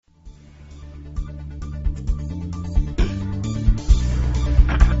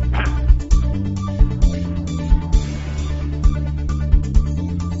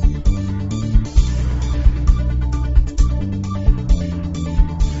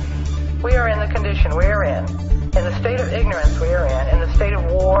situation we are in the state of ignorance we are in the state of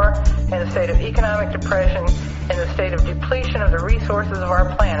war, in the state of economic depression, in the state of depletion of the resources of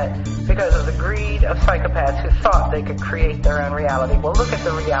our planet because of the greed of psychopaths who thought they could create their own reality. Well, look at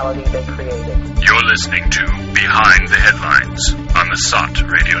the reality they created. You're listening to Behind the Headlines on the SOT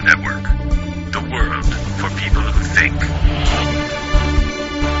Radio Network. The world for people who think.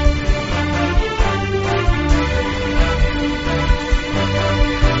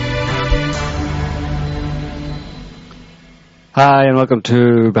 Hi, and welcome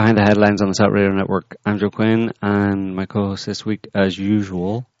to Behind the Headlines on the SOT Radio Network. I'm Joe Quinn, and my co-hosts this week, as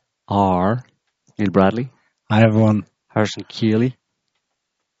usual, are Neil Bradley. Hi, everyone. Harrison Keeley.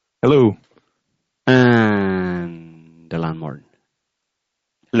 Hello. And Delan Morton.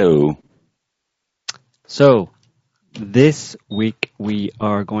 Hello. So, this week we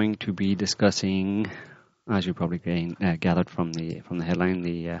are going to be discussing, as you probably gathered from the headline,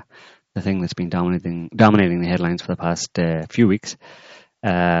 the thing that's been dominating the headlines for the past few weeks,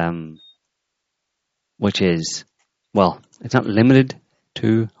 which is, well, it's not limited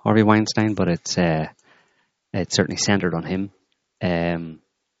to Harvey Weinstein, but it's certainly centered on him,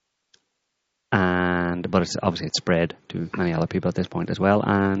 but it's obviously it's spread to many other people at this point as well,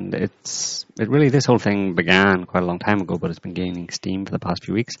 and this whole thing began quite a long time ago, but it's been gaining steam for the past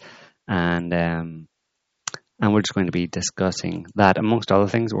few weeks, and we're just going to be discussing that. Amongst other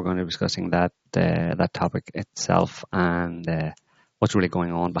things, we're going to be discussing that topic itself and what's really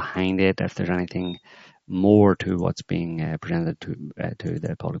going on behind it, if there's anything more to what's being presented to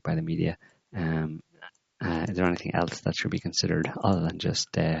the public by the media. Is there anything else that should be considered other than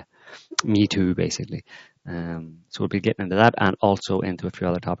just Me Too, basically? So we'll be getting into that and also into a few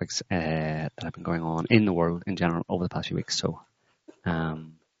other topics that have been going on in the world in general over the past few weeks. So,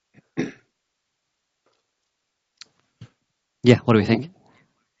 yeah, what do we think?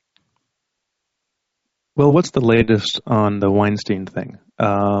 Well, what's the latest on the Weinstein thing?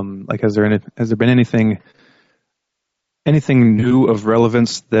 Has there been anything new of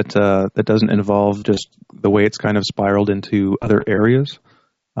relevance that doesn't involve just the way it's kind of spiraled into other areas?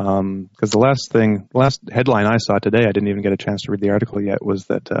 Because the last headline I saw today, I didn't even get a chance to read the article yet, was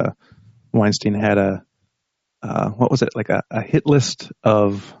that Weinstein had a hit list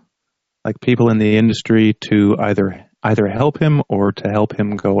of like people in the industry to either help him or to help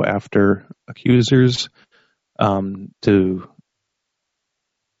him go after accusers, to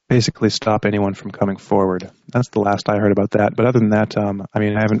basically stop anyone from coming forward. That's the last I heard about that. But other than that, I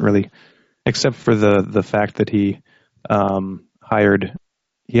haven't really, except for the fact that he had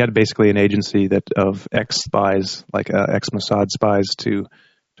basically an agency of ex-spies, like ex-Mossad spies, to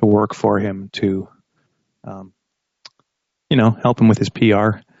work for him to, help him with his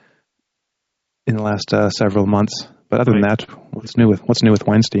PR in the last several months. But other than that, what's new with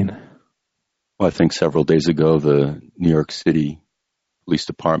Weinstein? Well, I think several days ago, the New York City Police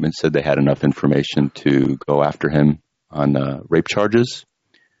Department said they had enough information to go after him on rape charges.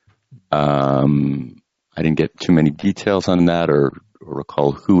 I didn't get too many details on that or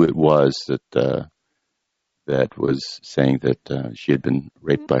recall who it was that was saying that she had been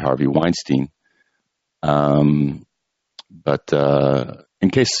raped by Harvey Weinstein. But in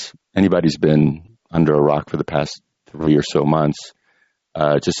case anybody's been under a rock for the past 3 or so months,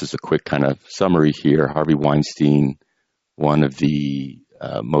 just as a quick kind of summary here, Harvey Weinstein, one of the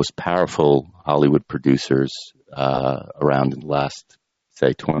most powerful Hollywood producers around in the last,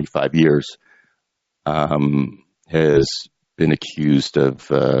 say, 25 years, has been accused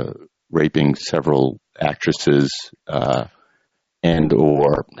of raping several actresses and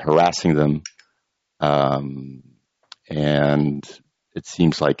or harassing them. And it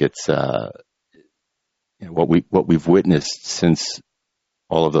seems like it's what we've witnessed since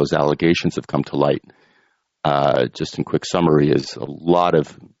all of those allegations have come to light. Just in quick summary, is a lot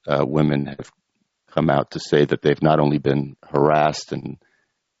of women have come out to say that they've not only been harassed and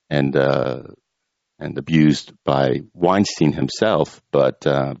abused by Weinstein himself, but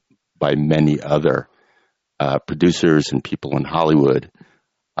by many other producers and people in Hollywood.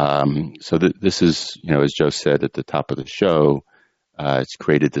 So this is, as Joe said at the top of the show, it's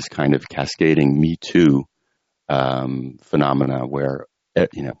created this kind of cascading Me Too phenomena where,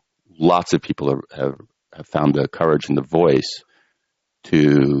 lots of people have found the courage and the voice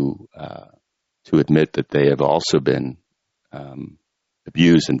to admit that they have also been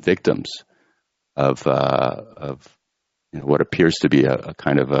abused and victims of what appears to be a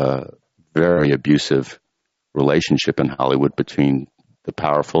kind of a very abusive relationship in Hollywood between the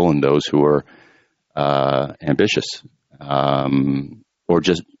powerful and those who are ambitious, or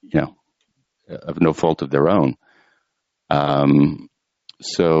just, of no fault of their own.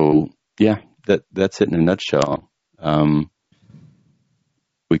 So, yeah, that's it in a nutshell.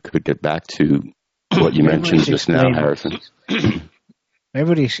 We could get back to what you mentioned just now, Harrison.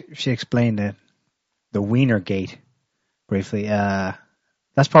 Everybody should explain the Weinergate briefly.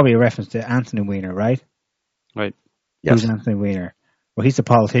 That's probably a reference to Anthony Weiner, right? Right. Yes. Who's Anthony Weiner? Well, he's the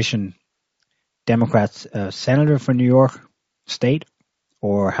politician, Democrats, senator for New York State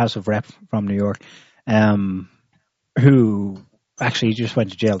or House of Rep from New York, who actually just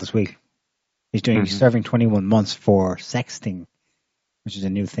went to jail this week. He's serving 21 months for sexting, which is a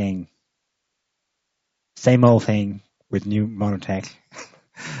new thing. Same old thing with new monotech.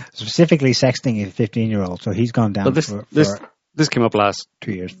 Specifically sexting a 15-year-old. So he's gone down for this came up last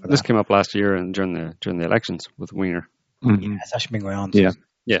 2 years. For this came up last year and during the elections with Weiner. Yeah, it's actually been going on since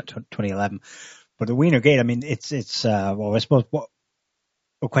 2011. But the Weinergate, I mean, it's well, I suppose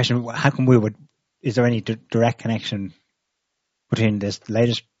a question: how come is there any direct connection between this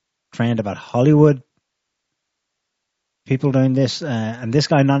latest trend about Hollywood people doing this and this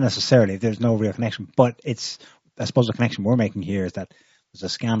guy? Not necessarily. There's no real connection, but I suppose the connection we're making here is that there's a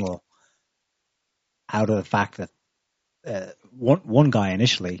scandal out of the fact that one guy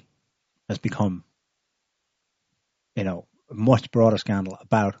initially has become, a much broader scandal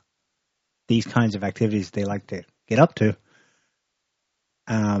about these kinds of activities they like to get up to.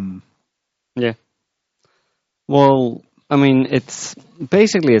 Yeah. Well, I mean, it's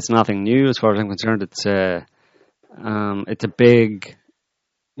nothing new as far as I'm concerned. It's a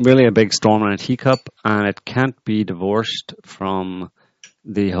really a big storm in a teacup, and it can't be divorced from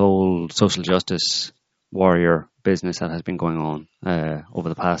the whole social justice warrior business that has been going on over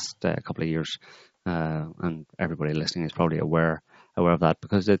the past couple of years, and everybody listening is probably aware of that,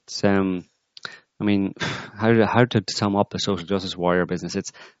 because it's I mean, how to sum up the social justice warrior business?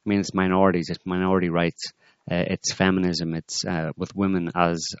 It's minorities, it's minority rights, it's feminism, it's with women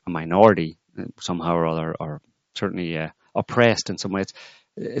as a minority somehow or other, or certainly oppressed in some ways.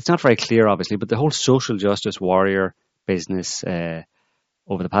 It's not very clear, obviously, but the whole social justice warrior business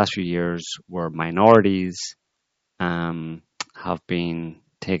over the past few years, where minorities have been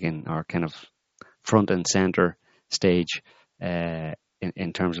taken or kind of front and center stage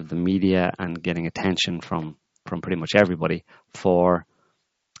in terms of the media and getting attention from pretty much everybody for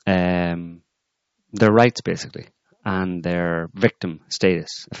their rights, basically, and their victim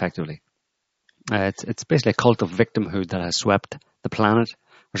status, effectively. It's basically a cult of victimhood that has swept the planet,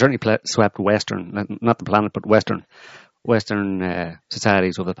 or certainly swept Western, not the planet, but Western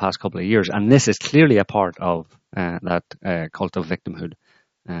societies over the past couple of years. And this is clearly a part of that cult of victimhood,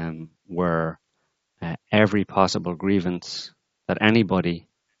 where every possible grievance that anybody,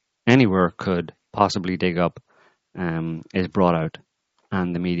 anywhere could possibly dig up is brought out,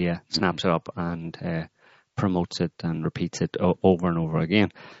 and the media snaps it up and promotes it and repeats it over and over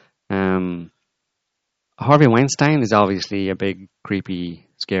again. Harvey Weinstein is obviously a big, creepy,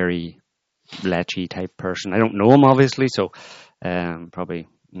 scary, lechy type person. I don't know him, obviously, so probably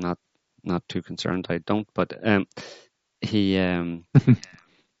not too concerned. I don't, but he's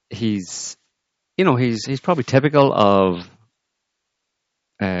probably typical of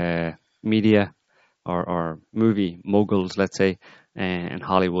media or movie moguls, let's say, in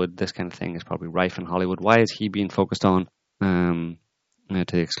Hollywood. This kind of thing is probably rife in Hollywood. Why is he being focused on to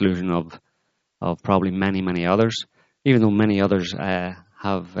the exclusion of probably many others? Even though many others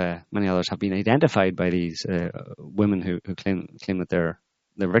have been identified by these women who claim that they're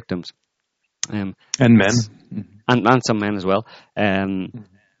victims, and men, and some men as well.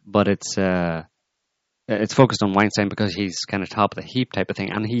 But it's focused on Weinstein because he's kind of top of the heap type of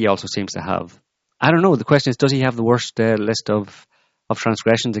thing, and he also seems to have. I don't know. The question is, does he have the worst list of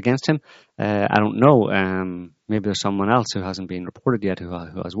transgressions against him? I don't know. Maybe there's someone else who hasn't been reported yet who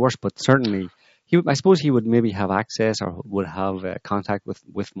has worse, but certainly. I suppose he would maybe have access or would have contact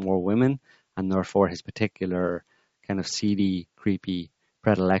with more women, and therefore his particular kind of seedy, creepy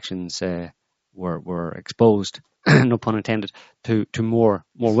predilections were exposed, no pun intended, to more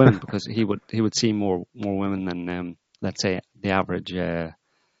women, because he would see more women than let's say the average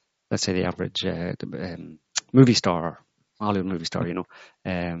movie star, Hollywood movie star, even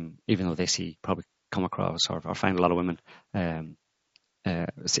though they probably come across or find a lot of women.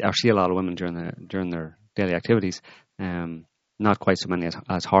 Or see a lot of women during their daily activities. Not quite so many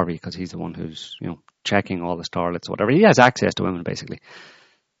as Harvey, because he's the one who's checking all the starlets, whatever. He has access to women, basically.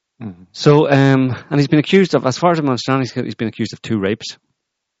 Mm-hmm. So and he's been accused of, as far as I'm understanding, he's been accused of 2 rapes.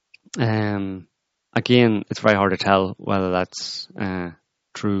 Again, it's very hard to tell whether that's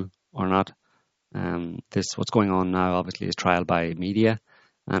true or not. What's going on now, obviously, is trial by media,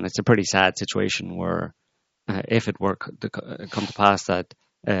 and it's a pretty sad situation where. If it were to come to pass that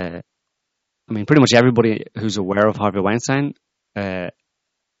I mean, pretty much everybody who's aware of Harvey Weinstein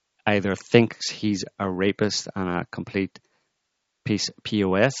either thinks he's a rapist and a complete piece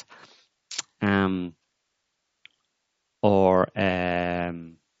POS, or yeah,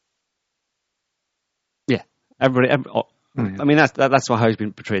 I mean, that's how he's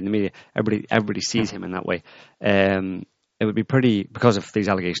been portrayed in the media. Everybody sees him in that way. It would be pretty, because of these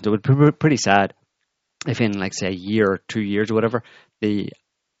allegations, it would be pretty sad if in, like, say, a year or 2 years or whatever,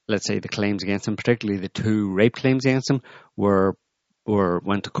 let's say the claims against him, particularly the 2 rape claims against him, went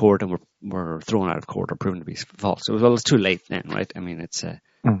to court and were thrown out of court or proven to be false. So, well, it's too late then, right? I mean, it's so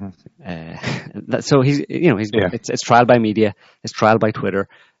it's trial by media, it's trial by Twitter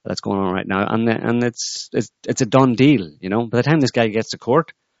that's going on right now, and it's a done deal. By the time this guy gets to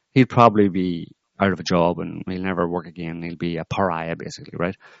court, he'll probably be out of a job and he'll never work again. He'll be a pariah, basically,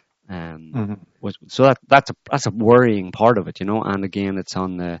 right? So that's a worrying part of it, And again, it's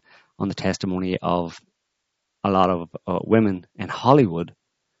on the testimony of a lot of women in Hollywood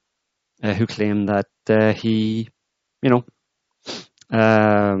who claim that he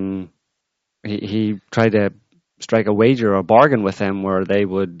tried to strike a wager or bargain with them where they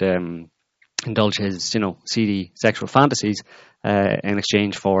would indulge his seedy sexual fantasies in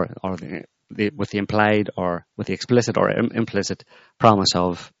exchange for with the implied or with the explicit or implicit promise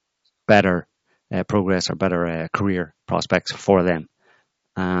of better progress or better career prospects for them.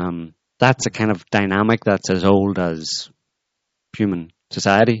 That's a kind of dynamic that's as old as human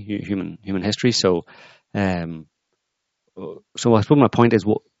society, human history. So I suppose my point is,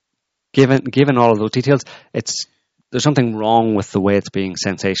 given all of those details, there's something wrong with the way it's being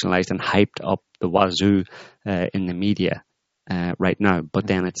sensationalized and hyped up the wazoo in the media right now. But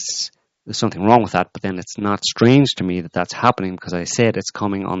then there's something wrong with that. But then it's not strange to me that that's happening, because I said it's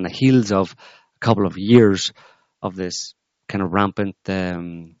coming on the heels of a couple of years of this kind of rampant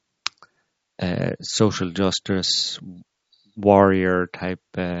social justice warrior type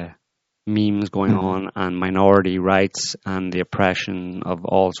memes going on, and minority rights and the oppression of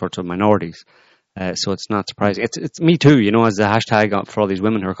all sorts of minorities. So it's not surprising. It's Me Too, as the hashtag for all these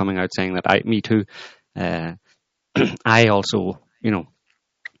women who are coming out saying that Me Too. I also,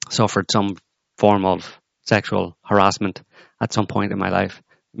 suffered some form of sexual harassment at some point in my life.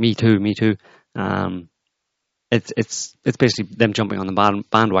 Me too. It's basically them jumping on the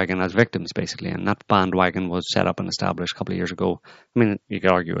bandwagon as victims, basically, and that bandwagon was set up and established a couple of years ago. I mean, you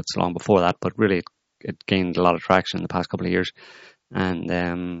could argue it's long before that, but really it gained a lot of traction in the past couple of years, and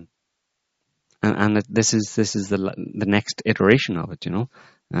this is the next iteration of it,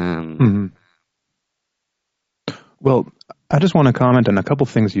 Well, I just want to comment on a couple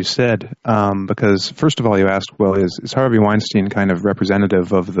things you said, because first of all, you asked, well, is Harvey Weinstein kind of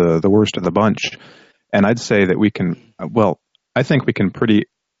representative of the worst of the bunch? And I'd say that I think we can pretty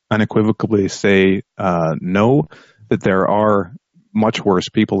unequivocally say no, that there are much worse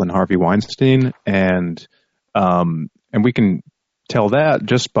people than Harvey Weinstein, and we can tell that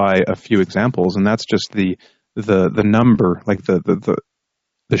just by a few examples, and that's just the number, like the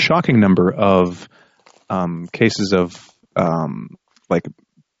shocking number of cases of like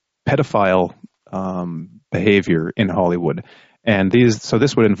pedophile behavior in Hollywood. And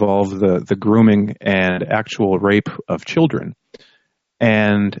this would involve the grooming and actual rape of children.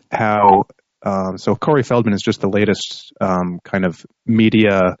 And how, so Corey Feldman is just the latest kind of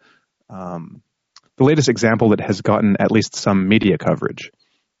media, the latest example that has gotten at least some media coverage.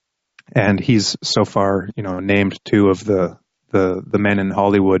 And he's so far, named 2 of the men in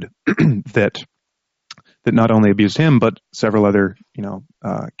Hollywood that not only abused him, but several other,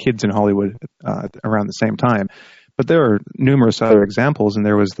 kids in Hollywood around the same time. But there are numerous other examples, and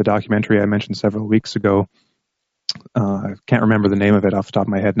there was the documentary I mentioned several weeks ago. I can't remember the name of it off the top of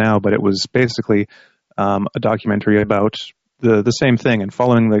my head now, but it was basically a documentary about the same thing, and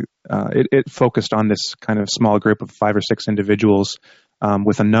following it focused on this kind of small group of 5 or 6 individuals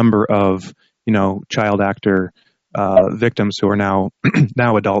with a number of, child actor victims who are now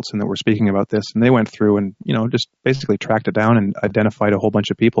adults and that were speaking about this. And they went through and, just basically tracked it down and identified a whole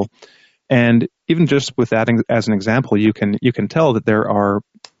bunch of people. And even just with that as an example, you can tell that there are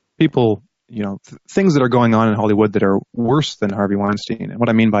people, things that are going on in Hollywood that are worse than Harvey Weinstein. And what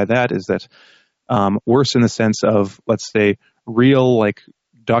I mean by that is that worse in the sense of, let's say, real, like,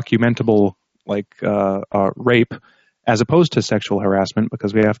 documentable, like, rape, as opposed to sexual harassment,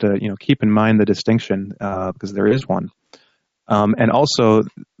 because we have to, keep in mind the distinction, because there is one. And also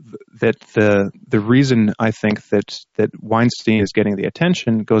that the reason I think that Weinstein is getting the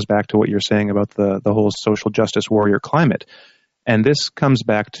attention goes back to what you're saying about the whole social justice warrior climate. And this comes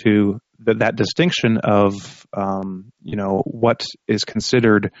back to that distinction of, what is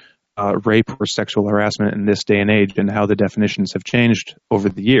considered rape or sexual harassment in this day and age and how the definitions have changed over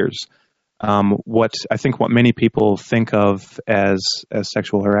the years. What many people think of as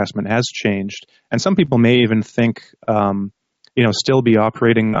sexual harassment has changed, and some people may even think, still be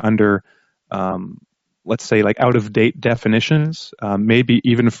operating under, let's say, like out of date definitions, maybe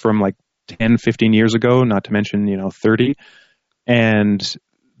even from like 10, 15 years ago, not to mention 30, and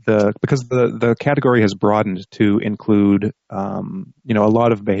because the category has broadened to include a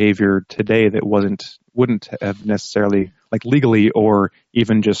lot of behavior today that wouldn't have necessarily, like, legally or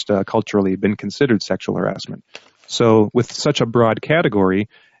even just culturally been considered sexual harassment. So with such a broad category,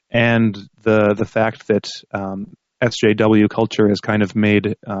 and the fact that SJW culture has kind of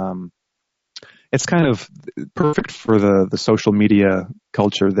made it's kind of perfect for the social media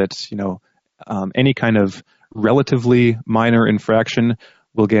culture that any kind of relatively minor infraction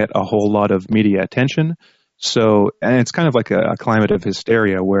will get a whole lot of media attention. So, and it's kind of like a climate of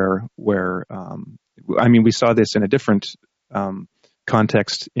hysteria where we saw this in a different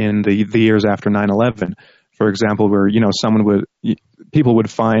context in the years after 9/11, for example, where people would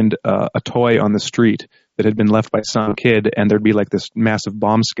find a toy on the street that had been left by some kid, and there'd be like this massive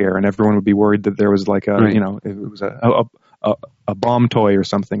bomb scare, and everyone would be worried that there was like it was a bomb toy or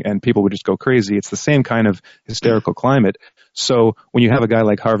something, and people would just go crazy. It's the same kind of hysterical climate. So when you have a guy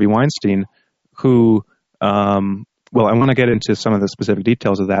like Harvey Weinstein, who, I want to get into some of the specific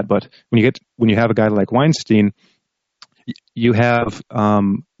details of that, but when you have a guy like Weinstein, you have,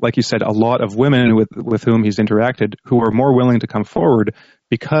 like you said, a lot of women with whom he's interacted who are more willing to come forward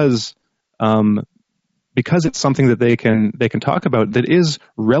because it's something that they can talk about that is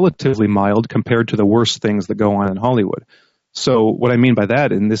relatively mild compared to the worst things that go on in Hollywood. So what I mean by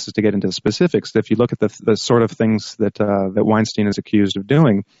that, and this is to get into the specifics, if you look at the sort of things that Weinstein is accused of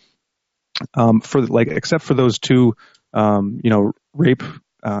doing, except for those two, rape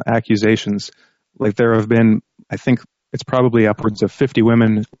accusations, like there have been, I think it's probably upwards of 50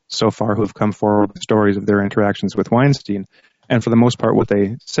 women so far who have come forward with stories of their interactions with Weinstein. And for the most part, what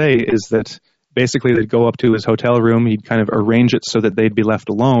they say is that basically they'd go up to his hotel room, he'd kind of arrange it so that they'd be left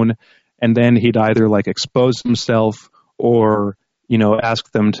alone, and then he'd either like expose himself or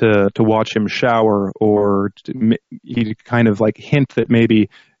ask them to watch him shower, or he'd kind of like hint that maybe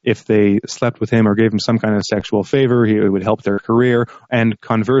if they slept with him or gave him some kind of sexual favor, it would help their career. And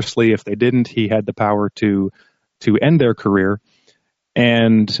conversely, if they didn't, he had the power to end their career.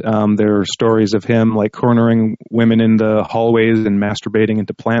 And there are stories of him like cornering women in the hallways and masturbating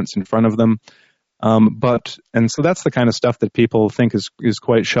into plants in front of them. And so that's the kind of stuff that people think is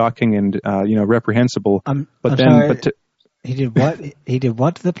quite shocking and reprehensible. He did what? He did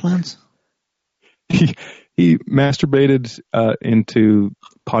what to the plants? He masturbated into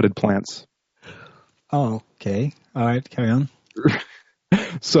potted plants. Oh, okay. All right, carry on.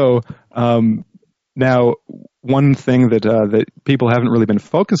 So now, one thing that people haven't really been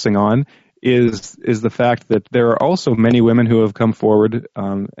focusing on is the fact that there are also many women who have come forward,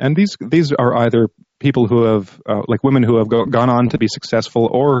 and these are either people who have like women who have gone on to be successful,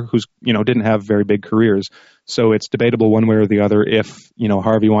 or who's didn't have very big careers. So it's debatable one way or the other if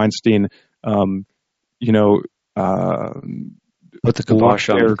Harvey Weinstein put the kibosh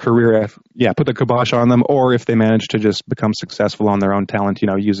on their career, put the kibosh on them, or if they manage to just become successful on their own talent,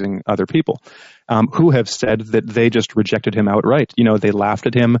 using other people, who have said that they just rejected him outright. They laughed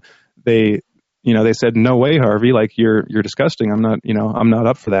at him. They said, "No way, Harvey! Like you're disgusting. I'm not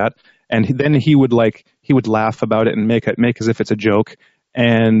up for that." And then he would laugh about it and make as if it's a joke,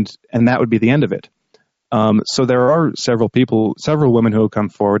 and that would be the end of it. So there are several women who have come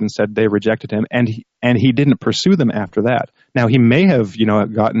forward and said they rejected him, and he didn't pursue them after that. Now he may have,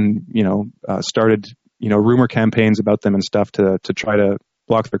 gotten, started, rumor campaigns about them and stuff to try to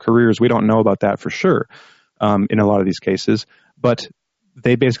block their careers. We don't know about that for sure, in a lot of these cases, but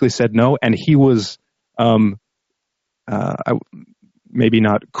they basically said no, and he was, maybe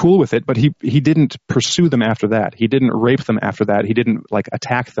not cool with it, but he didn't pursue them after that. He didn't rape them after that. He didn't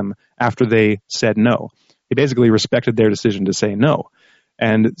attack them after they said no. He basically respected their decision to say no.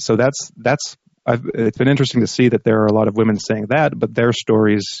 And so it's been interesting to see that there are a lot of women saying that, but their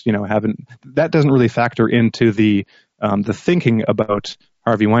stories, that doesn't really factor into the thinking about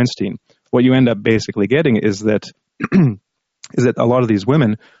Harvey Weinstein. What you end up basically getting is that a lot of these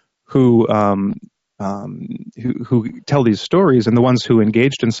women who tell these stories, and the ones who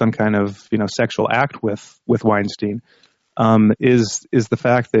engaged in some kind of sexual act with Weinstein, is the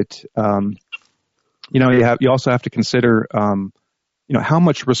fact that you also have to consider how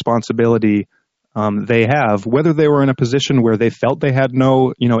much responsibility they have, whether they were in a position where they felt they had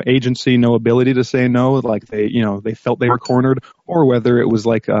no, agency, no ability to say no, like they felt they were cornered, or whether it was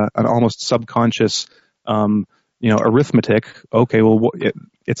like an almost subconscious, arithmetic. Okay, well,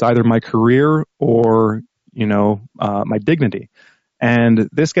 it's either my career or, my dignity. And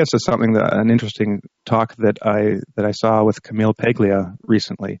this gets to something an interesting talk that I saw with Camille Paglia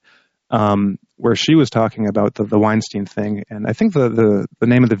recently, where she was talking about the Weinstein thing. And I think the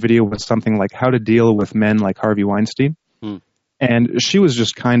name of the video was something like How to Deal with Men Like Harvey Weinstein. And she was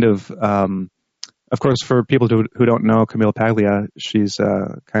just kind of course, for people who don't know Camille Paglia, she's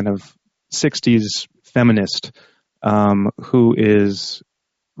a kind of 60s feminist who is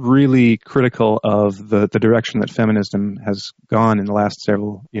really critical of the direction that feminism has gone in the last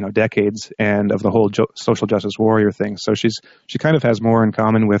several decades, and of the whole social justice warrior thing. So she kind of has more in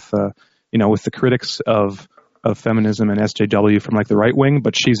common with with the critics of feminism and SJW from like the right wing,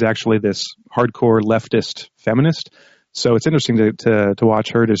 but she's actually this hardcore leftist feminist. So it's interesting to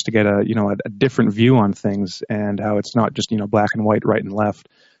watch her, just to get a different view on things, and how it's not just black and white, right and left.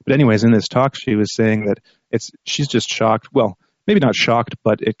 But anyways, in this talk, she was saying that she's just shocked. Well, maybe not shocked,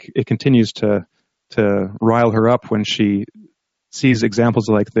 but it continues to rile her up when she sees examples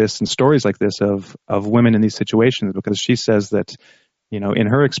like this and stories like this of women in these situations, because she says that in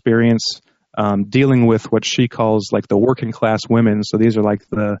her experience, dealing with what she calls like the working class women. So these are like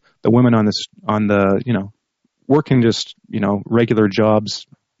the women on the working just regular jobs,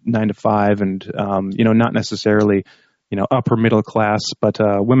 9 to 5, and not necessarily upper middle class, but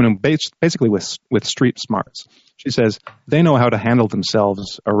women basically with street smarts. She says they know how to handle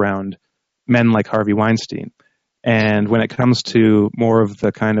themselves around men like Harvey Weinstein. And when it comes to more of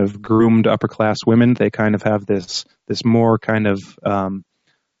the kind of groomed upper class women, they kind of have this more kind of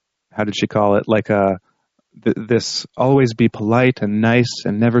how did she call it? Like this always be polite and nice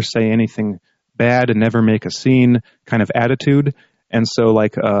and never say anything bad and never make a scene kind of attitude. And so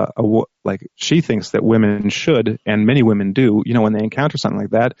like she thinks that women should, and many women do, when they encounter something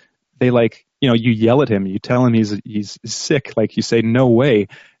like that, they you yell at him, you tell him he's sick, like you say, no way.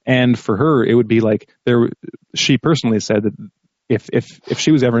 And for her, it would be like she personally said that if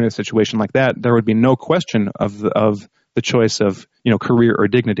she was ever in a situation like that, there would be no question of the choice of, career or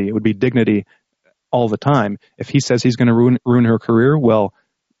dignity. It would be dignity all the time. If he says he's going to ruin her career, well,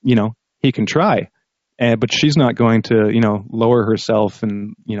 he can try. But she's not going to, lower herself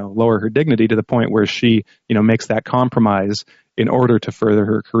and, lower her dignity to the point where she, makes that compromise in order to further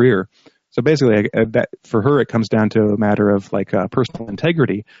her career. So basically, for her, it comes down to a matter of like personal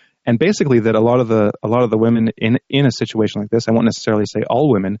integrity, and basically that a lot of the women in a situation like this, I won't necessarily say all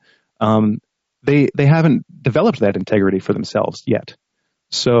women, they haven't developed that integrity for themselves yet.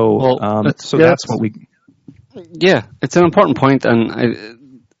 So that's what we. Yeah, it's an important point, and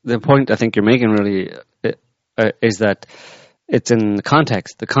the point I think you're making really is that it's in the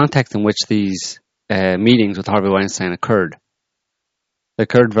context in which these meetings with Harvey Weinstein occurred. They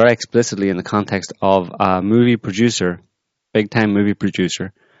occurred very explicitly in the context of a movie producer, big-time movie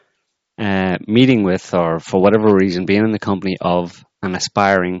producer, meeting with, or for whatever reason, being in the company of an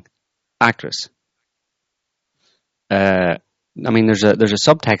aspiring actress. There's a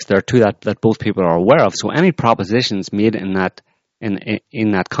subtext there too that both people are aware of. So any propositions made in that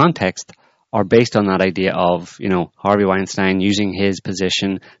context are based on that idea of Harvey Weinstein using his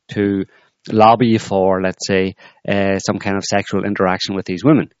position to lobby for, let's say, some kind of sexual interaction with these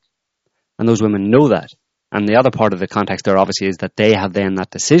women, and those women know that. And the other part of the context there, obviously, is that they have then that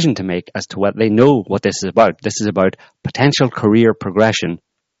decision to make as to what they know what this is about. This is about potential career progression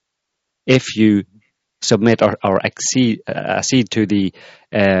if you submit or accede to the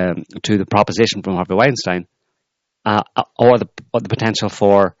proposition from Harvey Weinstein, or the potential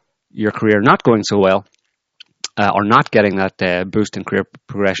for your career not going so well, or not getting that boost in career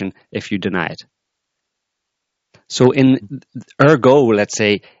progression if you deny it. So ergo, let's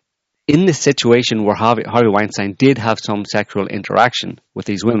say, in this situation where Harvey Weinstein did have some sexual interaction with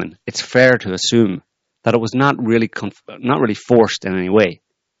these women, it's fair to assume that it was not really forced in any way,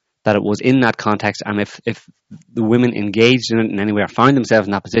 that it was in that context, and if the women engaged in it in any way or found themselves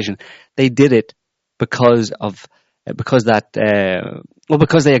in that position, they did it because they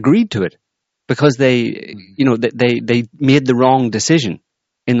agreed to it, because they made the wrong decision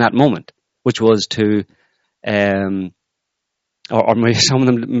in that moment, which was to or maybe some of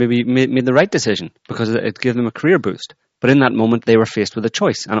them maybe made the right decision because it gave them a career boost. But in that moment, they were faced with a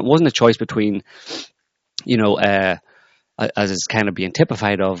choice, and it wasn't a choice between, as is kind of being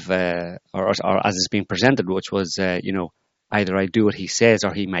typified of, or as it's being presented, which was, either I do what he says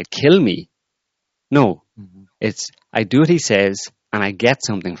or he might kill me. No, It's I do what he says and I get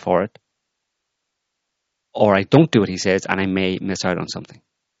something for it, or I don't do what he says, and I may miss out on something.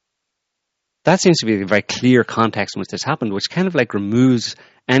 That seems to be a very clear context in which this happened, which kind of like removes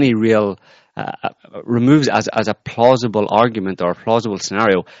any real, removes as a plausible argument or a plausible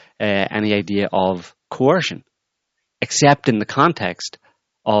scenario any idea of coercion, except in the context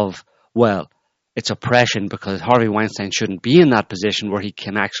of, well, it's oppression because Harvey Weinstein shouldn't be in that position where he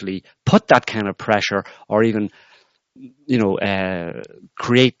can actually put that kind of pressure or even,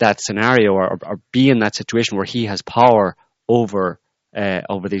 create that scenario or be in that situation where he has power over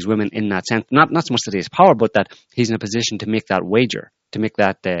these women in that sense. Not so much that he has power, but that he's in a position to make that wager, to make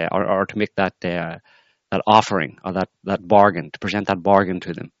that or to make that that offering or that bargain, to present that bargain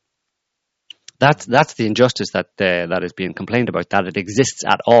to them. That's the injustice that is being complained about, that it exists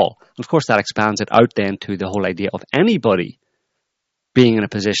at all. Of course, that expands it out then to the whole idea of anybody being in a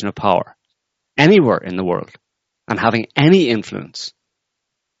position of power anywhere in the world and having any influence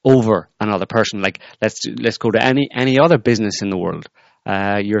over another person. Like let's go to any other business in the world.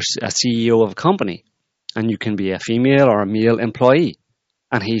 You're a CEO of a company, and you can be a female or a male employee,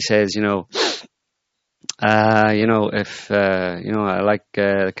 and he says, if I like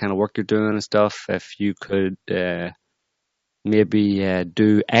the kind of work you're doing and stuff, if you could maybe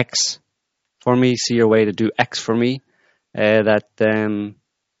do X for me, see your way to do X for me, that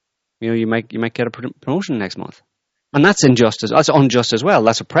you might get a promotion next month. And that's injustice. That's unjust as well.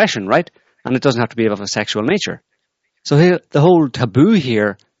 That's oppression, right? And it doesn't have to be of a sexual nature. So here, the whole taboo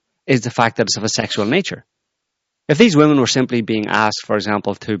here is the fact that it's of a sexual nature. If these women were simply being asked, for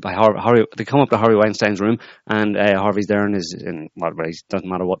example, by Harvey, they come up to Harvey Weinstein's room, and Harvey's there in what way, doesn't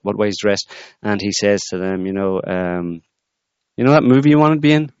matter what way he's dressed, and he says to them, that movie you want to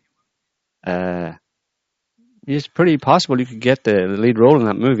be in? It's pretty possible you could get the lead role in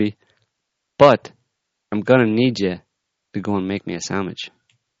that movie, but I'm going to need you to go and make me a sandwich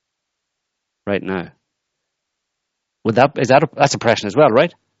right now. That's oppression as well,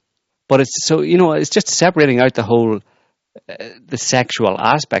 right? But it's just separating out the whole the sexual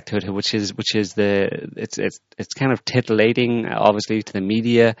aspect to it, which is it's kind of titillating, obviously, to the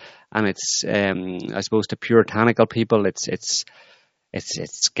media, and it's I suppose to puritanical people it's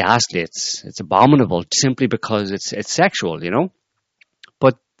ghastly, it's abominable simply because it's sexual,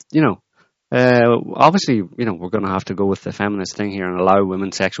 But obviously, we're going to have to go with the feminist thing here and allow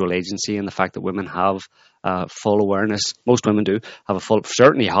women sexual agency, and the fact that women have full awareness. Most women do have a full,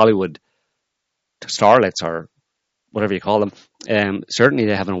 certainly Hollywood starlets or whatever you call them, certainly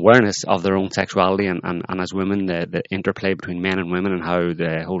they have an awareness of their own sexuality and as women, the interplay between men and women and how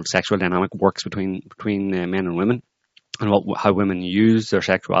the whole sexual dynamic works between men and women. And how women use their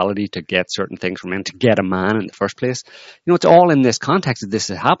sexuality to get certain things from men, to get a man in the first place. It's all in this context that this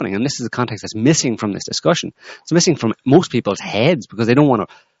is happening, and this is the context that's missing from this discussion. It's missing from most people's heads because they don't want to.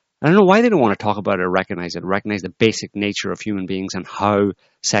 I don't know why they don't want to talk about it or recognize the basic nature of human beings and how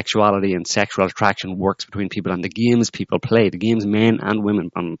sexuality and sexual attraction works between people and the games people play, the games men and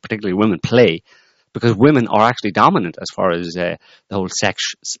women, and particularly women, play. Because women are actually dominant as far as the whole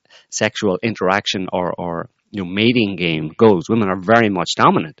sexual interaction or mating game goes. Women are very much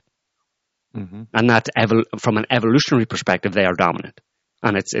dominant, and that's from an evolutionary perspective, they are dominant,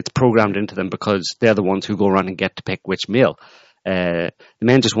 and it's programmed into them because they're the ones who go around and get to pick which male. The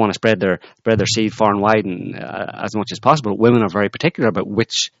men just want to spread their seed far and wide and as much as possible. Women are very particular about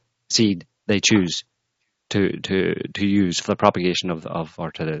which seed they choose to use for the propagation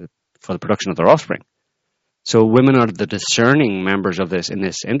for the production of their offspring. So women are the discerning members of this in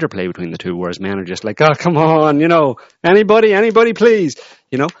this interplay between the two, whereas men are just like, oh, come on, anybody, please,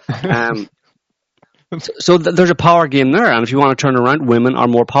 So there's a power game there, and if you want to turn around, women are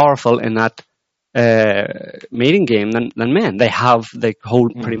more powerful in that mating game than men. They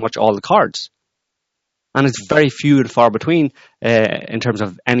hold pretty much all the cards, and it's very few and far between in terms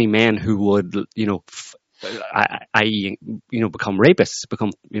of any men who would, i.e., become rapists,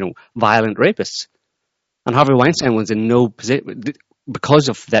 become violent rapists. And Harvey Weinstein was in no position because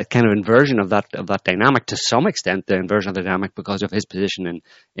of that kind of inversion of that dynamic, to some extent, the inversion of the dynamic because of his position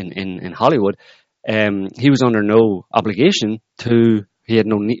in Hollywood. He was under no obligation to. He had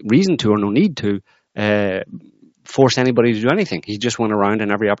no reason to or no need to force anybody to do anything. He just went around,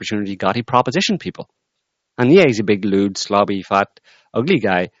 and every opportunity he got, he propositioned people. And yeah, he's a big, lewd, slobby, fat, ugly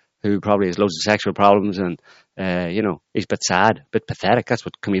guy who probably has loads of sexual problems, and he's a bit sad, a bit pathetic. That's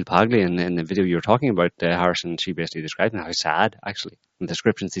what Camille Paglia in the video you were talking about, Harrison, she basically described how sad, actually, in the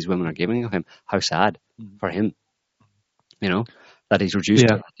descriptions these women are giving of him, how sad for him, that he's reduced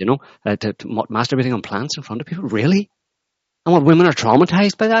to masturbating on plants in front of people. Really? And what, women are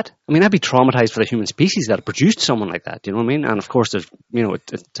traumatized by that? I mean, I'd be traumatized for the human species that produced someone like that. You know what I mean? And of course, there's,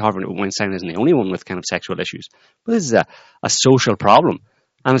 it's Harvey Weinstein isn't the only one with kind of sexual issues, but this is a social problem,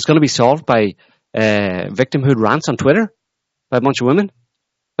 and it's going to be solved by victimhood rants on Twitter by a bunch of women,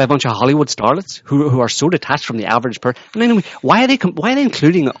 by a bunch of Hollywood starlets who are so detached from the average person. And anyway, why are they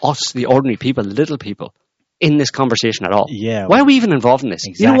including us, the ordinary people, the little people, in this conversation at all? Yeah. Why are we even involved in this?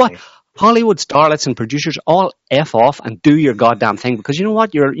 Exactly. You know what? Hollywood starlets and producers, all F off and do your goddamn thing, because you know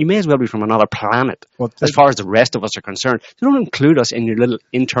what? You may as well be from another planet as far as the rest of us are concerned. You don't include us in your little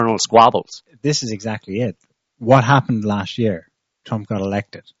internal squabbles. This is exactly it. What happened last year? Trump got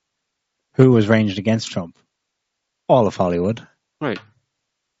elected. Who was ranged against Trump? All of Hollywood. Right.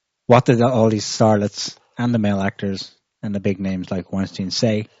 What did all these starlets and the male actors and the big names like Weinstein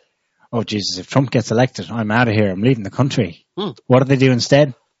say? Oh, Jesus, if Trump gets elected, I'm out of here. I'm leaving the country. What did they do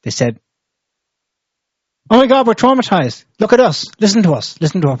instead? They said, oh my God, we're traumatized. Look at us. Listen to us.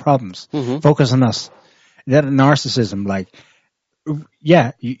 Listen to our problems. Focus on us. That narcissism, like,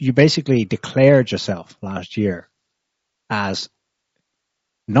 yeah, you basically declared yourself last year as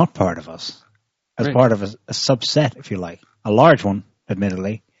not part of us, as part of a subset, if you like. A large one,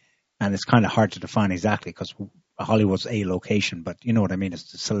 admittedly, and it's kind of hard to define exactly because Hollywood's a location, but you know what I mean?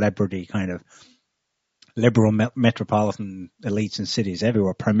 It's the celebrity kind of liberal metropolitan elites in cities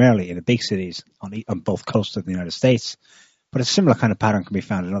everywhere, primarily in the big cities on both coasts of the United States. But a similar kind of pattern can be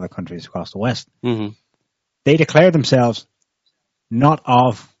found in other countries across the West. They declare themselves not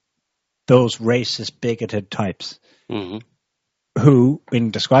of those racist, bigoted types who,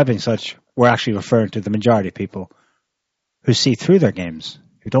 in describing such, were actually referring to the majority of people who see through their games,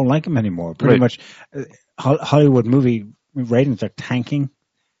 who don't like them anymore. Pretty much, Hollywood movie ratings are tanking.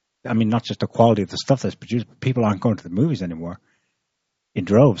 I mean, not just the quality of the stuff that's produced, but people aren't going to the movies anymore in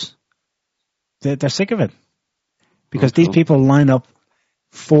droves. They're sick of it. Because these people line up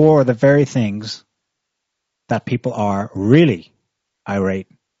for the very things that people are really irate,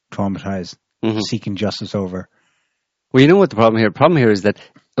 traumatized, seeking justice over. Well, you know what the problem here? The problem here is that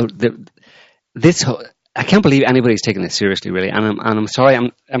I can't believe anybody's taking this seriously, really. And I'm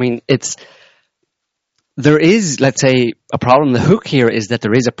sorry. There is, let's say, a problem. The hook here is that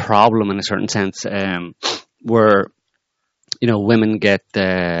there is a problem in a certain sense, where, women get,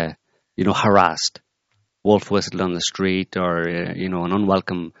 harassed, wolf whistled on the street, or, an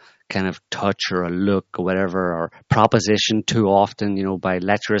unwelcome kind of touch or a look or whatever, or proposition too often, by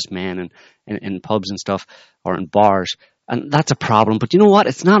lecherous men in pubs and stuff, or in bars. And that's a problem. But you know what?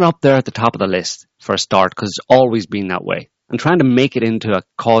 It's not up there at the top of the list for a start, because it's always been that way. And trying to make it into a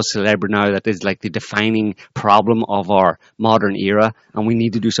cause célèbre now that is like the defining problem of our modern era, and we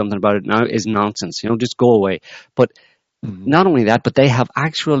need to do something about it now, is nonsense. Just go away. But not only that, but they have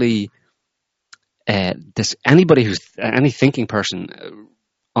actually any thinking person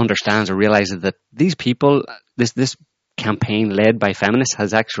understands or realizes that these people, this campaign led by feminists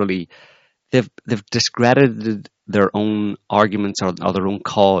has actually they've discredited their own arguments or their own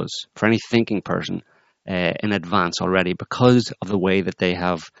cause for any thinking person in advance already, because of the way that they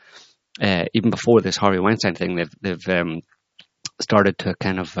have, even before this Harvey Weinstein thing, they've started to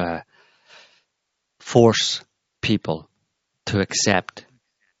kind of force people to accept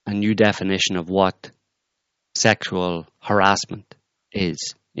a new definition of what sexual harassment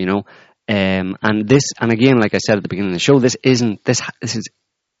is, and again, like I said at the beginning of the show, this is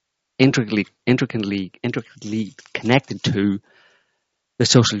intricately connected to the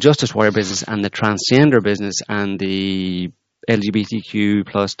social justice warrior business and the transgender business and the LGBTQ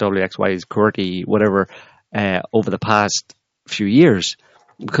plus WXY QWERTY whatever over the past few years,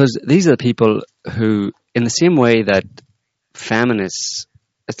 because these are the people who, in the same way that feminists,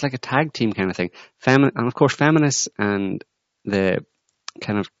 it's like a tag team kind of thing, and of course feminists and the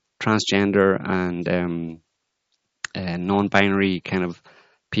kind of transgender and non-binary kind of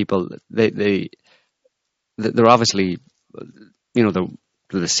people, they're obviously, they're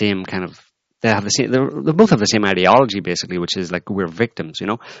the same kind of, they both have the same ideology basically, which is like we're victims,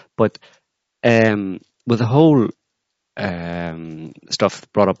 but with the whole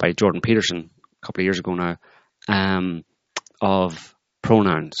stuff brought up by Jordan Peterson a couple of years ago now, of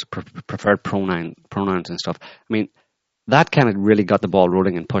pronouns, preferred pronouns and stuff. I mean, that kind of really got the ball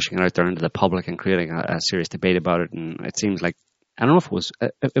rolling and pushing it out there into the public and creating a serious debate about it. And it seems like, I don't know if it was,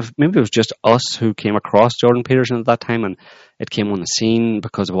 maybe it was just us who came across Jordan Peterson at that time and it came on the scene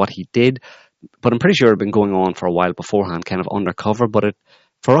because of what he did. But I'm pretty sure it had been going on for a while beforehand, kind of undercover. But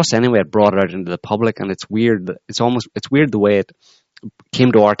for us anyway, it brought it out into the public, and it's weird. It's weird the way it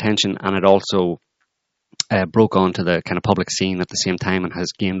came to our attention, and it also broke onto the kind of public scene at the same time and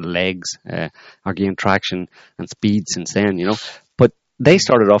has gained legs or gained traction and speed since then, you know. But they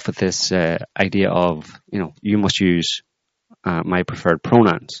started off with this idea of, you know, you must use my preferred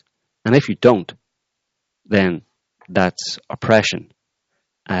pronouns. And if you don't, then that's oppression.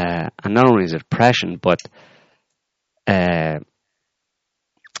 And not only is it oppression, but they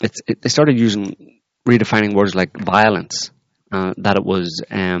started redefining words like violence. That it was,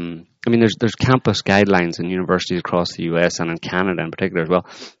 I mean, there's campus guidelines in universities across the US and in Canada in particular as well.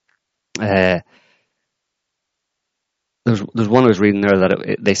 There's one I was reading there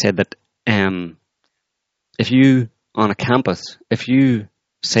that they said that if you, on a campus, if you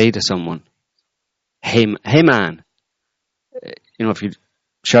say to someone, hey man, you know, if you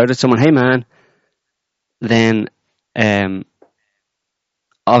shout at someone, hey man, then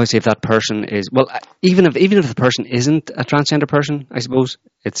obviously if that person is, well, even if the person isn't a transgender person, I suppose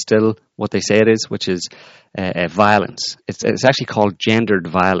it's still what they say it is, which is violence. It's actually called gendered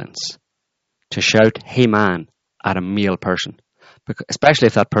violence to shout hey man at a male person, especially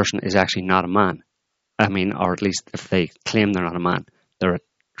if that person is actually not a man. I mean, or at least if they claim they're not a man, they're a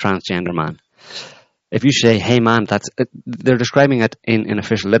transgender man. If you say hey man, they're describing it in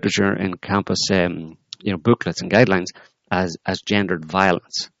official literature, in campus booklets and guidelines as gendered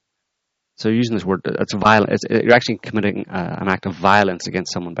violence. So using this word, it's violent. You're actually committing an act of violence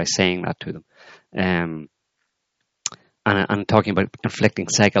against someone by saying that to them, and talking about inflicting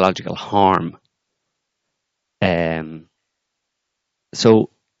psychological harm. So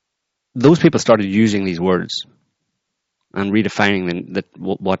those people started using these words and redefining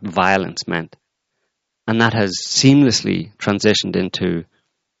what violence meant, and that has seamlessly transitioned into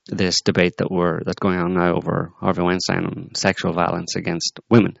this debate that's going on now over Harvey Weinstein and sexual violence against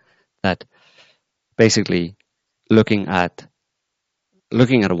women. That basically looking at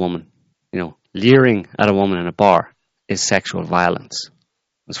a woman, you know, leering at a woman in a bar is sexual violence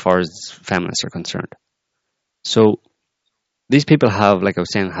as far as feminists are concerned. So these people have, like I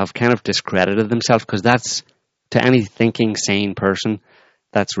was saying, have kind of discredited themselves, because that's, to any thinking, sane person,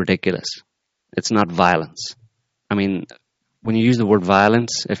 that's ridiculous. It's not violence. I mean, when you use the word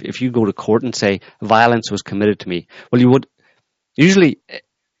violence, if you go to court and say violence was committed to me, well, you would usually,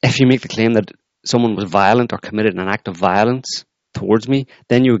 if you make the claim that someone was violent or committed an act of violence towards me,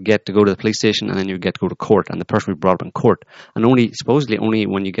 then you would get to go to the police station, and then you would get to go to court, and the person would be brought up in court. And supposedly only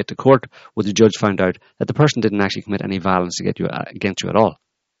when you get to court would the judge find out that the person didn't actually commit any violence against you at all.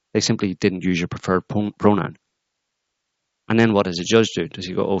 They simply didn't use your preferred pronoun. And then what does the judge do? Does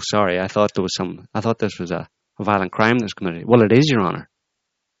he go, oh, sorry, I thought this was a violent crime that was committed? Well, it is, Your Honor.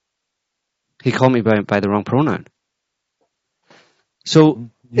 He called me by the wrong pronoun. So,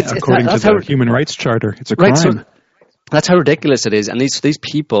 according to the Human Rights Charter, it's a crime. So that's how ridiculous it is. And these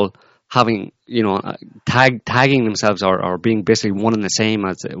people having, you know, tagging themselves or being basically one and the same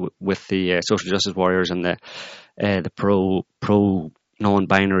as with the social justice warriors and the pro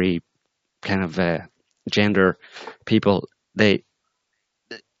non-binary kind of gender people. They've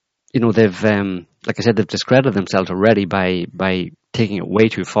like I said, they've discredited themselves already by taking it way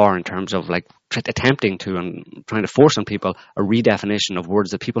too far in terms of like attempting to and trying to force on people a redefinition of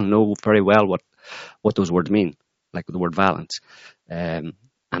words that people know very well what those words mean, like the word violence and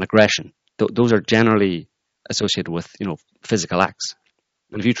aggression. Those are generally associated with, you know, physical acts.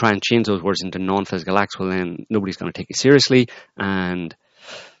 And if you try and change those words into non-physical acts, well, then nobody's going to take you seriously, and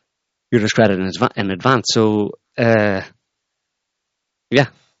you're discredited in advance. So, yeah.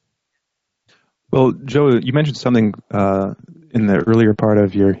 Well, Joe, you mentioned something in the earlier part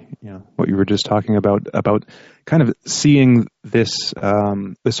of your, what you were just talking about kind of seeing this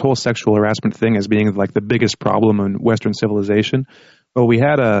this whole sexual harassment thing as being like the biggest problem in Western civilization. Well, we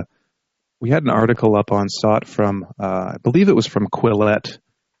had an article up on SOT from I believe it was from Quillette,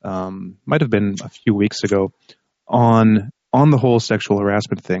 might have been a few weeks ago, on the whole sexual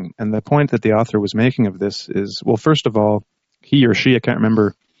harassment thing. And the point that the author was making of this is, well, first of all, he or she, I can't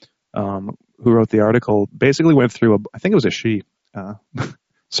remember who wrote the article, basically went through I think it was a she.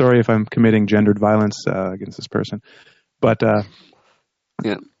 Sorry if I'm committing gendered violence against this person. But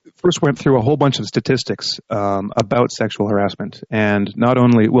first went through a whole bunch of statistics about sexual harassment, and not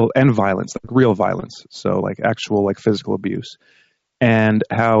only, and violence, like real violence. So like actual like physical abuse, and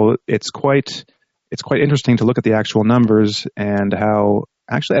how it's quite interesting to look at the actual numbers, and how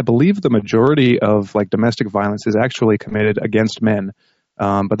actually I believe the majority of like domestic violence is actually committed against men.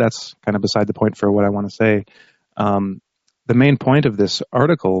 But that's kind of beside the point for what I want to say. The main point of this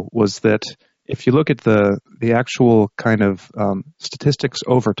article was that if you look at the actual kind of statistics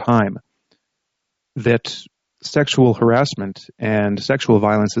over time, that sexual harassment and sexual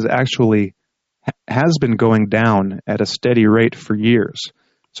violence is actually has been going down at a steady rate for years.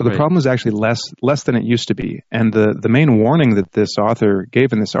 So the problem is actually less than it used to be. And the main warning that this author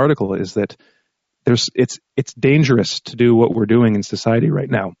gave in this article is that it's dangerous to do what we're doing in society right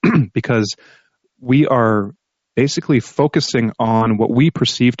now because we are basically focusing on what we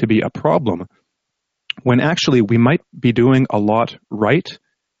perceive to be a problem when actually we might be doing a lot right.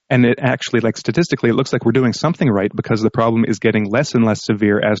 And it actually, like statistically, it looks like we're doing something right because the problem is getting less and less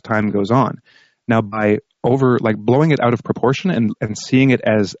severe as time goes on. Now, by blowing it out of proportion and seeing it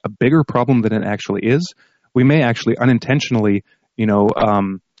as a bigger problem than it actually is, we may actually unintentionally,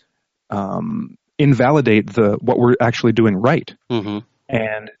 invalidate what we're actually doing right. Mm-hmm.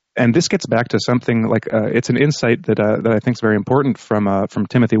 And this gets back to something like it's an insight that I think is very important from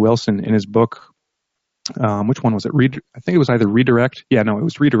Timothy Wilson in his book. Which one was it? I think it was either Redirect. Yeah, no, it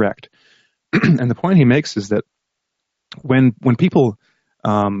was Redirect. And the point he makes is that when people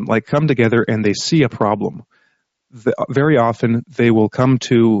come together and they see a problem, very often they will come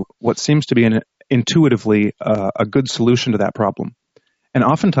to what seems to be intuitively a good solution to that problem. And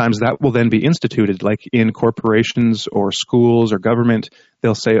oftentimes that will then be instituted, like in corporations or schools or government.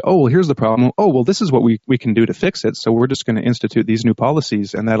 They'll say, oh, well, here's the problem. Oh, well, this is what we can do to fix it. So we're just going to institute these new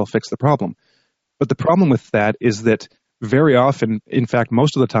policies and that'll fix the problem. But the problem with that is that very often, in fact,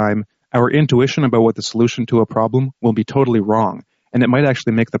 most of the time, our intuition about what the solution to a problem will be totally wrong. And it might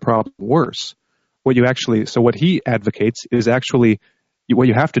actually make the problem worse. So what he advocates is actually what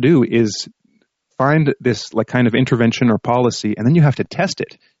you have to do is find this kind of intervention or policy, and then you have to test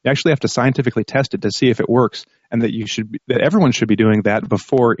it. You actually have to scientifically test it to see if it works, and that everyone should be doing that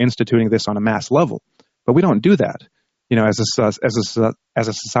before instituting this on a mass level. But we don't do that. As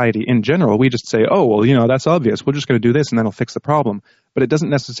a society in general, we just say, oh, well, that's obvious. We're just going to do this, and then it'll fix the problem. But it doesn't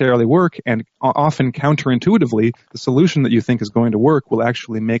necessarily work, and often counterintuitively, the solution that you think is going to work will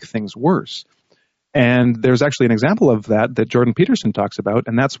actually make things worse. And there's actually an example of that Jordan Peterson talks about,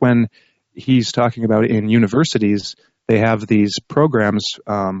 and that's when he's talking about in universities, they have these programs,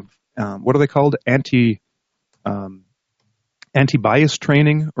 what are they called? Anti-bias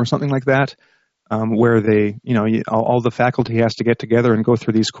training or something like that, where they, all the faculty has to get together and go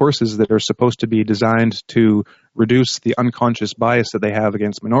through these courses that are supposed to be designed to reduce the unconscious bias that they have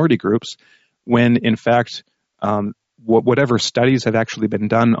against minority groups, when in fact, whatever studies have actually been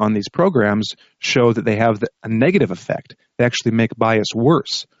done on these programs show that they have a negative effect. They actually make bias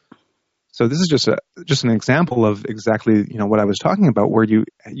worse. So this is just an example of exactly what I was talking about, where you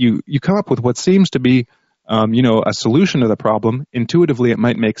come up with what seems to be a solution to the problem. Intuitively, it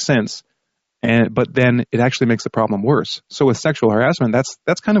might make sense, but then it actually makes the problem worse. So with sexual harassment,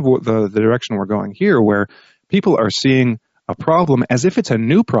 that's kind of what the direction we're going here, where people are seeing a problem as if it's a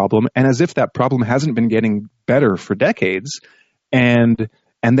new problem and as if that problem hasn't been getting better for decades, and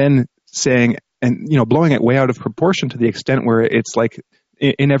then saying blowing it way out of proportion to the extent where it's like,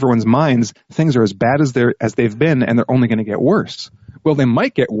 in everyone's minds, things are as bad as they've been, and they're only going to get worse. Well, they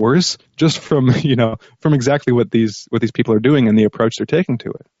might get worse just from exactly what these people are doing and the approach they're taking to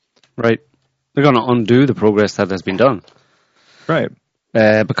it. Right. They're going to undo the progress that has been done. Right.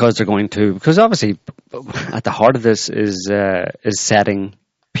 Because obviously at the heart of this is setting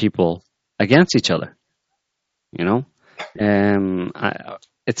people against each other.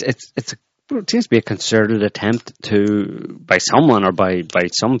 It seems to be a concerted attempt by someone or by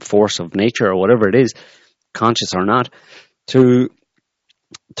some force of nature or whatever it is, conscious or not, to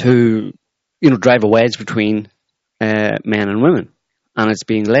drive a wedge between men and women, and it's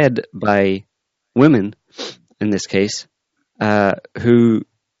being led by women in this case, who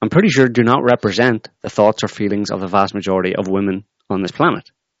I'm pretty sure do not represent the thoughts or feelings of the vast majority of women on this planet.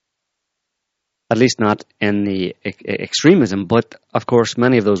 At least not in the extremism, but of course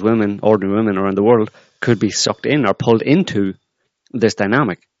many of those women, ordinary women around the world, could be sucked in or pulled into this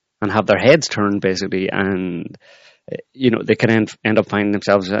dynamic and have their heads turned basically, and they can end up finding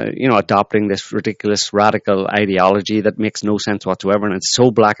themselves adopting this ridiculous radical ideology that makes no sense whatsoever, and it's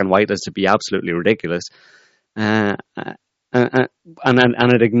so black and white as to be absolutely ridiculous, and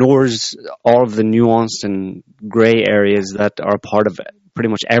it ignores all of the nuanced and grey areas that are part of pretty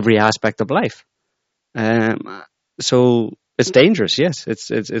much every aspect of life. So it's dangerous. Yes,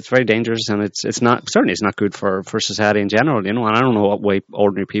 it's very dangerous, and it's not good for society in general. And I don't know what way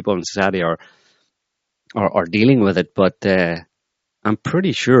ordinary people in society are dealing with it, but I'm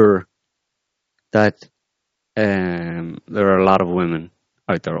pretty sure that there are a lot of women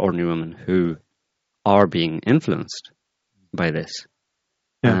out there, ordinary women, who are being influenced by this.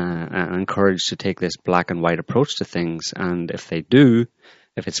 And encouraged to take this black and white approach to things. And if they do,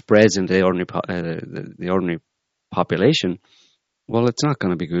 if it spreads into the ordinary population, well, it's not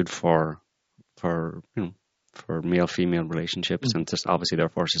going to be good for for male-female relationships and just obviously there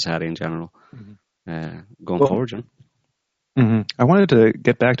for society in general going forward. You know? I wanted to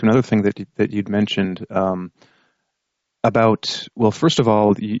get back to another thing that you'd mentioned about. Well, first of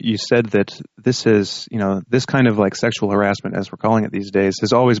all, you said that this is this kind of like sexual harassment, as we're calling it these days,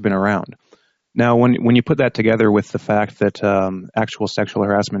 has always been around. Now, when you put that together with the fact that actual sexual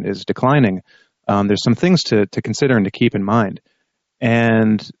harassment is declining, there's some things to consider and to keep in mind.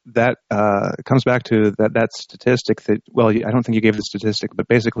 And that comes back to that statistic that, well, I don't think you gave the statistic, but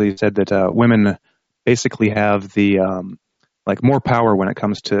basically you said that women basically have the more power when it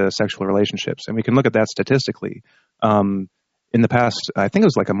comes to sexual relationships. And we can look at that statistically. In the past, I think it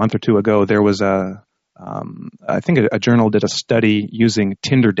was like a month or two ago, there was I think a journal did a study using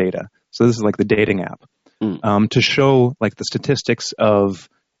Tinder data. So this is like the dating app to show like the statistics of,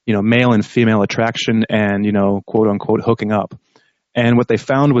 male and female attraction and, quote unquote, hooking up. And what they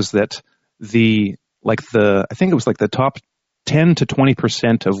found was that I think it was like the top 10 to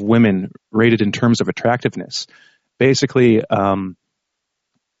 20% of women rated in terms of attractiveness, basically, the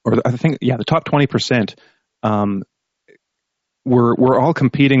top 20%, were all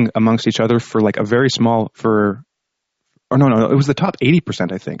competing amongst each other for like a very small, it was the top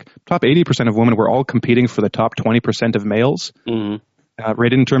 80%, I think. Top 80% of women were all competing for the top 20% of males,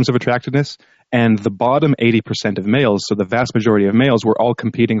 rated in terms of attractiveness. And the bottom 80% of males, so the vast majority of males, were all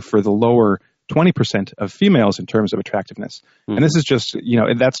competing for the lower 20% of females in terms of attractiveness. And this is just,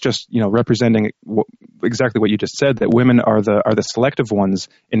 that's just, representing exactly what you just said, that women are the selective ones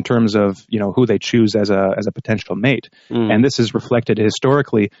in terms of, who they choose as a potential mate. And this is reflected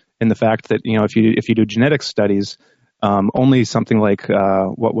historically in the fact that, if you do genetic studies, only something like,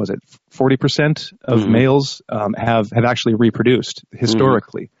 40% of males have actually reproduced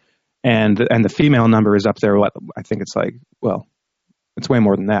historically. And the female number is up there. I think it's like, well, it's way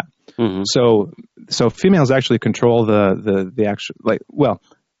more than that. So females actually control the actual, the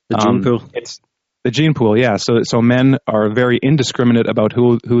gene pool. It's the gene pool, yeah. So men are very indiscriminate about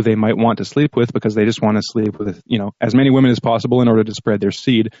who they might want to sleep with because they just want to sleep with, as many women as possible in order to spread their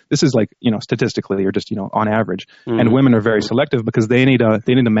seed. This is like, statistically or just, on average. And women are very selective because they need a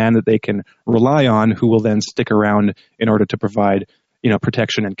man that they can rely on who will then stick around in order to provide,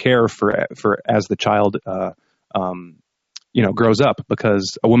 protection and care for as the child, grows up,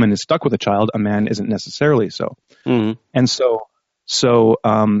 because a woman is stuck with a child, a man isn't necessarily so. And so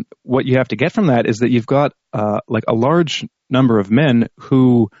what you have to get from that is that you've got like a large number of men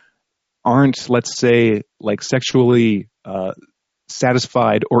who aren't, let's say, like sexually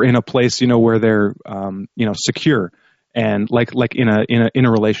satisfied or in a place, where they're secure and like in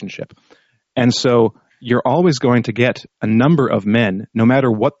a relationship. And so you're always going to get a number of men, no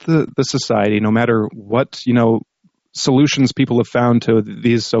matter what the society, no matter what, solutions people have found to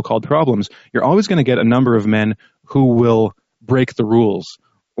these so-called problems, you're always going to get a number of men who will break the rules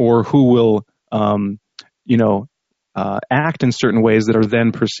or who will, act in certain ways that are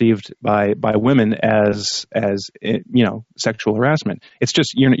then perceived by women as sexual harassment. It's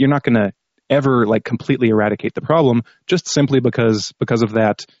just, you're not going to ever like completely eradicate the problem just simply because of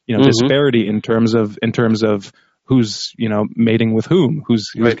that, disparity in terms of who's, mating with whom,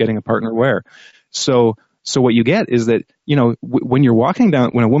 who's getting a partner where. So what you get is that, when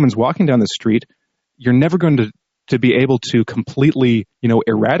a woman's walking down the street, you're never going to be able to completely,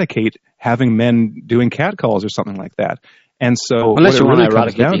 eradicate having men doing catcalls or something like that. And so, unless you want to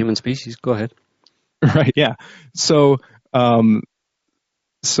eradicate the human species, go ahead. Right. Yeah. I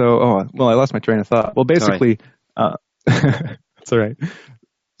lost my train of thought. Well, basically, that's all right.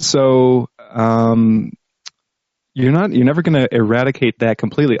 So, you're never going to eradicate that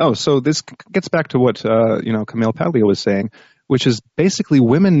completely. Oh, so this gets back to what, Camille Paglia was saying, which is basically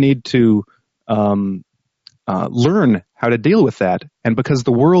women need to, learn how to deal with that. And because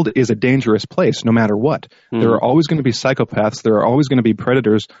the world is a dangerous place, no matter what, there are always going to be psychopaths. There are always going to be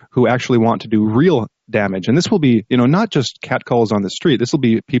predators who actually want to do real damage. And this will be, not just catcalls on the street. This will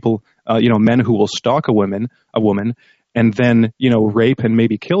be people, men who will stalk a woman, and then, rape and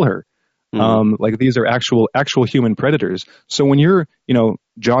maybe kill her. Like these are actual human predators. So when you're,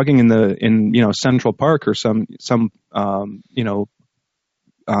 jogging in Central Park or some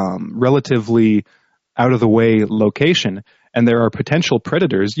relatively out of the way location, and there are potential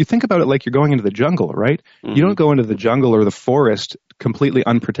predators, you think about it like you're going into the jungle, right? You don't go into the jungle or the forest completely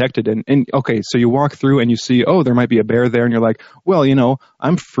unprotected. And okay, so you walk through and you see, oh, there might be a bear there, and you're like, well,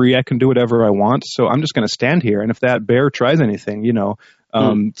 I'm free, I can do whatever I want, so I'm just going to stand here. And if that bear tries anything,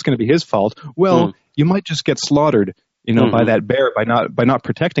 it's going to be his fault. Well, you might just get slaughtered, by that bear by not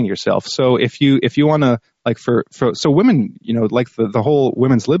protecting yourself. So if you want to, like so women, like the whole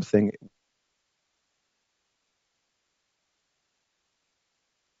women's lib thing,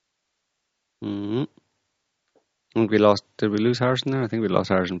 Mm-hmm. I think did we lose Harrison there? I think we lost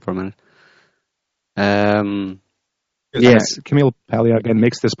Harrison for a minute. Yes. Camille Paglia again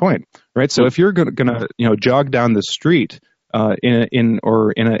makes this point, right? So if you're gonna jog down the street in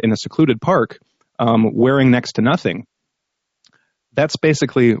a secluded park, wearing next to nothing, that's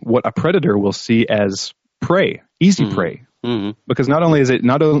basically what a predator will see as prey, easy prey, because not only is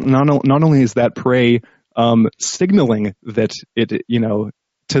that prey signaling that it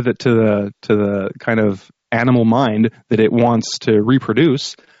to the kind of animal mind that it wants to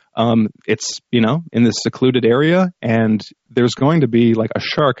reproduce. It's in this secluded area, and there's going to be like a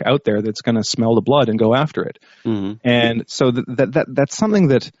shark out there that's going to smell the blood and go after it. And so that's something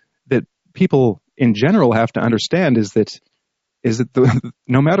that people in general have to understand is that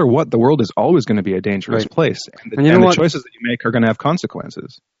no matter what, the world is always going to be a dangerous place, and the choices that you make are going to have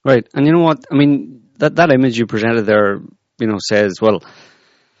consequences. Right, and you know what? I mean, that image you presented there, says, well,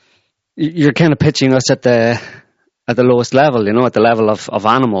 you're kind of pitching us at the lowest level, at the level of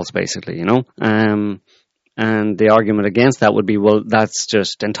animals, basically, and the argument against that would be, well, that's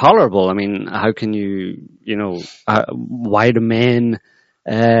just intolerable. I mean, how can you, why do men,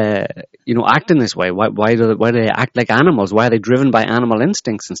 act in this way? Why do they act like animals? Why are they driven by animal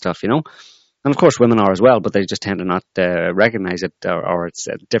instincts and stuff, And of course women are as well, but they just tend to not recognize it, or it's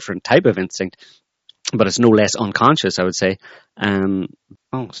a different type of instinct, but it's no less unconscious, I would say.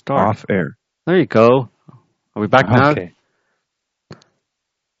 Start. Off air. There you go. Are we back now? Okay.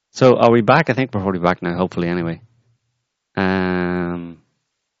 So are we back? I think we're probably back now, hopefully, anyway. Hope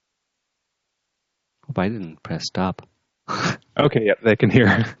I didn't press stop. Okay, yeah, they can hear.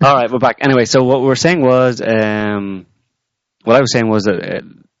 All right, we're back. Anyway, so what I was saying was that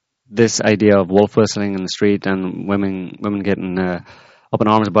this idea of wolf whistling in the street and women getting up in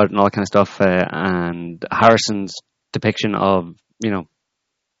arms about it and all that kind of stuff, and Harrison's depiction of,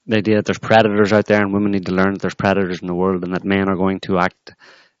 the idea that there's predators out there and women need to learn that there's predators in the world and that men are going to act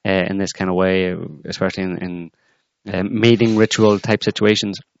in this kind of way, especially in mating ritual type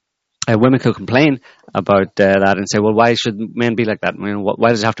situations. Women could complain about that and say, well, why should men be like that? I mean, why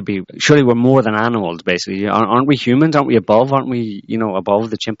does it have to be? Surely we're more than animals, basically. Aren't we humans? Aren't we above? Aren't we, above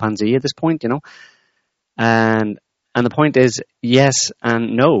the chimpanzee at this point, And the point is, yes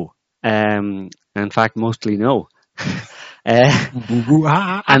and no. In fact, mostly no.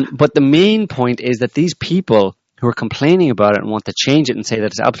 But the main point is that these people who are complaining about it and want to change it and say that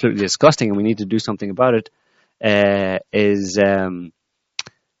it's absolutely disgusting and we need to do something about it,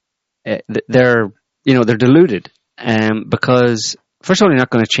 they're deluded, because first of all, you're not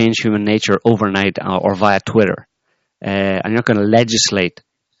going to change human nature overnight or via Twitter, and you're not going to legislate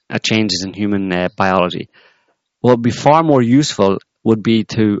changes in human biology. What would be far more useful would be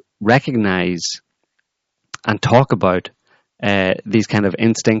to recognize and talk about these kind of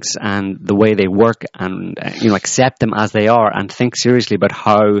instincts and the way they work, and accept them as they are, and think seriously about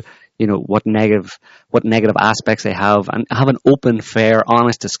how what negative aspects they have, and have an open, fair,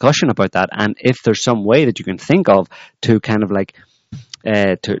 honest discussion about that. And if there's some way that you can think of to kind of like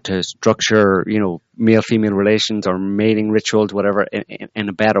to structure male-female relations or mating rituals, whatever, in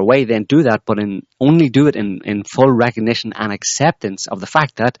a better way, then do that, but only do it in full recognition and acceptance of the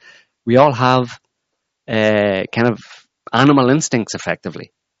fact that we all have kind of animal instincts,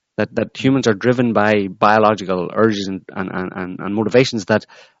 effectively, that humans are driven by biological urges and motivations that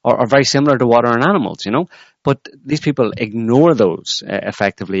are very similar to what are in animals, but these people ignore those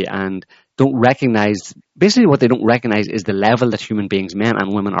effectively and don't recognize. Basically what they don't recognize is the level that human beings, men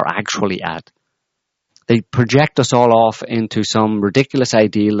and women, are actually at. They project us all off into some ridiculous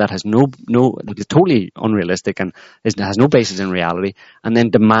ideal that has that is totally unrealistic and has no basis in reality, and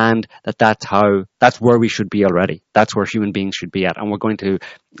then demand that's where we should be already. That's where human beings should be at, and we're going to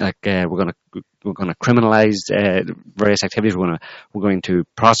criminalize various activities. We're going to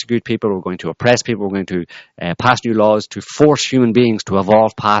prosecute people. We're going to oppress people. We're going to pass new laws to force human beings to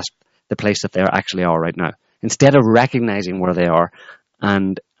evolve past the place that they actually are right now, instead of recognizing where they are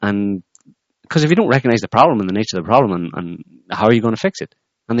and because if you don't recognize the problem and the nature of the problem, and how are you going to fix it?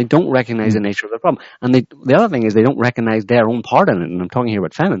 And they don't recognize the nature of the problem. And the other thing is they don't recognize their own part in it. And I'm talking here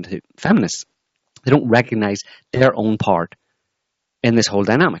about feminists. They don't recognize their own part in this whole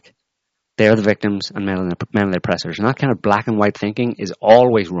dynamic. They're the victims and men are the oppressors. And that kind of black and white thinking is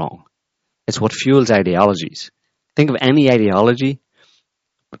always wrong. It's what fuels ideologies. Think of any ideology,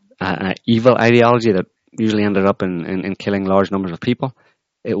 an evil ideology that usually ended up in killing large numbers of people.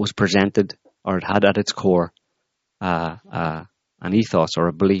 It was presented, or it had at its core an ethos or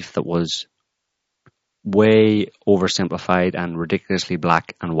a belief that was way oversimplified and ridiculously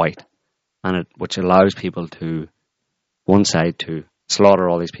black and white, and which allows people to one side to slaughter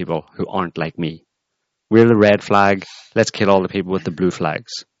all these people who aren't like me. We're the red flag. Let's kill all the people with the blue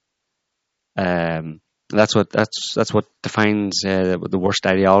flags. That's what defines the worst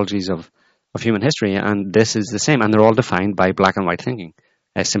ideologies of human history, and this is the same. And they're all defined by black and white thinking,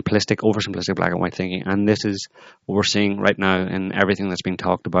 simplistic, oversimplistic black and white thinking. And this is what we're seeing right now in everything that's being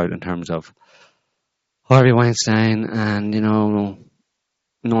talked about in terms of Harvey Weinstein and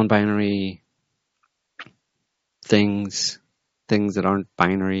non-binary things that aren't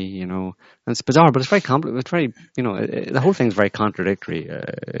binary, and it's bizarre, but it's very complex. It's very, the whole thing's very contradictory.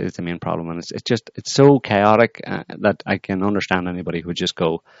 Is the main problem, and it's so chaotic that I can understand anybody who would just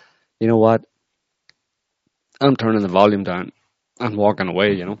go, you know what, I'm turning the volume down and walking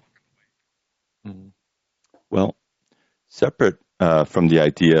away. Mm-hmm. Well, separate from the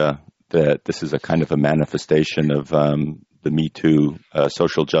idea that this is a kind of a manifestation of the Me Too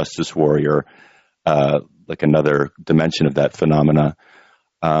social justice warrior. Like another dimension of that phenomena.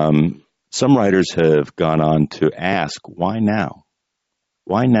 Some writers have gone on to ask, why now?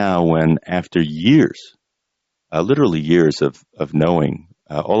 Why now when after years, literally years of knowing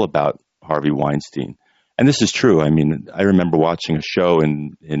all about Harvey Weinstein? And this is true. I mean, I remember watching a show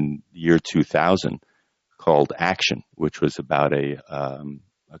in the year 2000 called Action, which was about a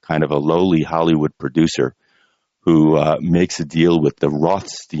kind of a lowly Hollywood producer who makes a deal with the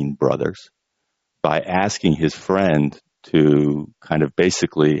Rothstein brothers by asking his friend to kind of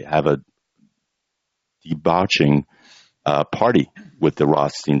basically have a debauching party with the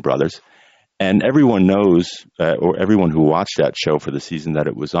Rothstein brothers. And everyone knows, or everyone who watched that show for the season that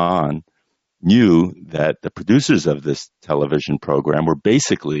it was on, knew that the producers of this television program were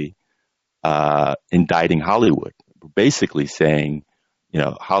basically indicting Hollywood. Were basically saying,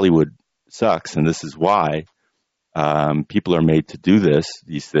 Hollywood sucks, and this is why. People are made to do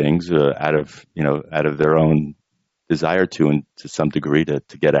these things out of their own desire to, and to some degree to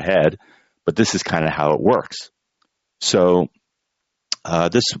get ahead. But this is kind of how it works. So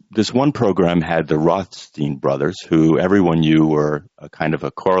this one program had the Rothstein brothers, who everyone knew were a kind of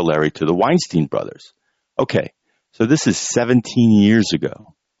a corollary to the Weinstein brothers. Okay, so this is 17 years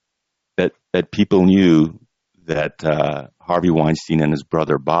ago that people knew that Harvey Weinstein and his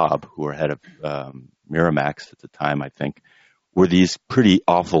brother Bob, who were head of Miramax at the time, I think, were these pretty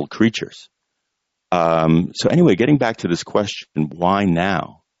awful creatures. So anyway, getting back to this question, why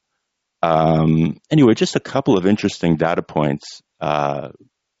now? Anyway, just a couple of interesting data points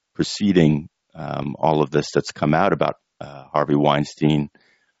preceding all of this that's come out about Harvey Weinstein.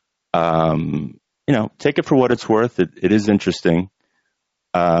 Take it for what it's worth. It is interesting.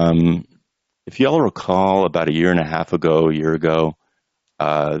 If you all recall, about a year ago,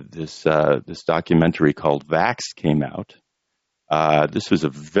 this documentary called Vaxxed came out. This was a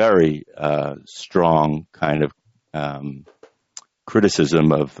very strong kind of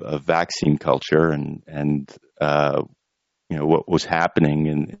criticism of vaccine culture and what was happening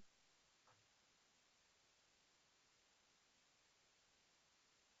in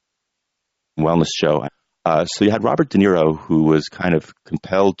wellness show. So you had Robert De Niro, who was kind of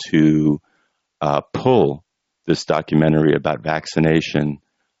compelled to pull this documentary about vaccination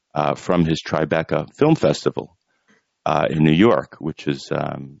from his Tribeca Film Festival in New York, which is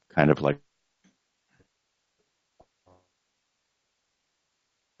kind of like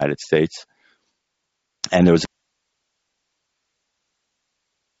United States. And there was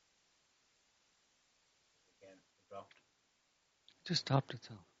just stopped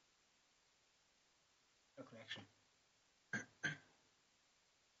itself. No connection.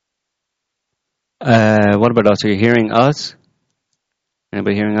 What about us? Are you hearing us?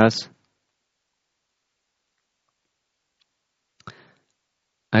 Anybody hearing us?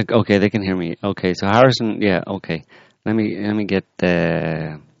 Okay, they can hear me. Okay, so Harrison, yeah, okay. Let me get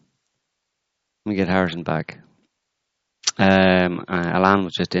Harrison back. Alan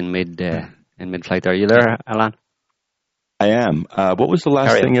was just in mid flight. Are you there, Alan? I am. What was the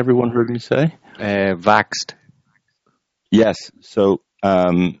last thing everyone heard me say? Vaxxed. Yes. So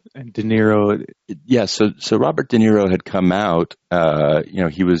and De Niro. Yeah. So Robert De Niro had come out.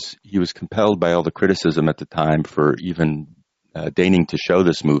 He was compelled by all the criticism at the time for even deigning to show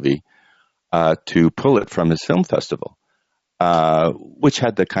this movie to pull it from his film festival, which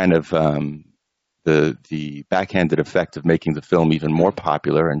had the kind of the backhanded effect of making the film even more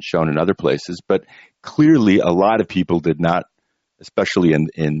popular and shown in other places. But clearly, a lot of people did not, especially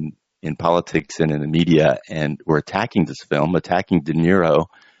in politics and in the media, and were attacking this film, attacking De Niro,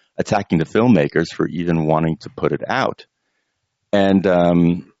 attacking the filmmakers for even wanting to put it out. And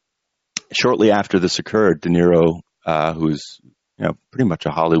shortly after this occurred, De Niro, who's pretty much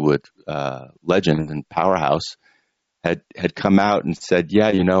a Hollywood legend and powerhouse, had come out and said,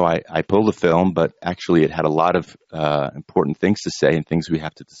 yeah, I pulled the film, but actually it had a lot of important things to say and things we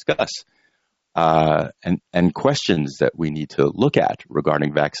have to discuss, and questions that we need to look at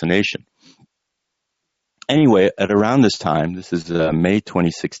regarding vaccination. Anyway, at around this time, this is May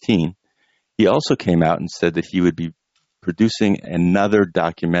 2016, he also came out and said that he would be producing another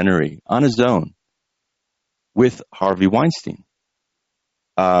documentary on his own with Harvey Weinstein.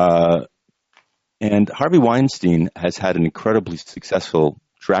 And Harvey Weinstein has had an incredibly successful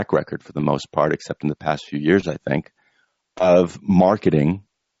track record for the most part, except in the past few years, I think, of marketing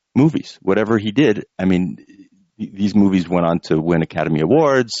movies. Whatever he did, I mean, these movies went on to win Academy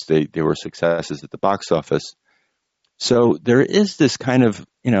Awards. They were successes at the box office. So there is this kind of,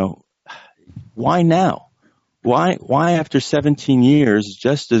 why now? Why after 17 years,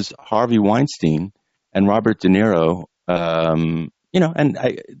 just as Harvey Weinstein and Robert De Niro,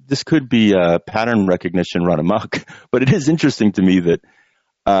 this could be pattern recognition run amok, but it is interesting to me that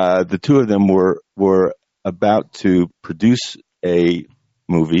the two of them were about to produce a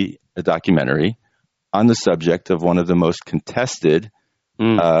movie, a documentary, on the subject of one of the most contested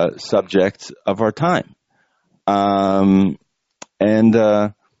subjects of our time.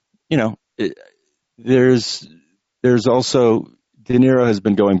 There's also De Niro has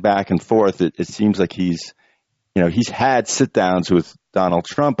been going back and forth. It seems like he's had sit downs with Donald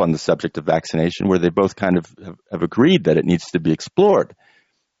Trump on the subject of vaccination, where they both kind of have agreed that it needs to be explored.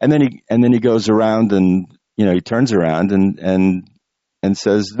 And then he goes around and he turns around and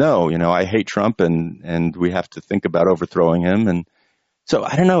says, no, I hate Trump and we have to think about overthrowing him. And so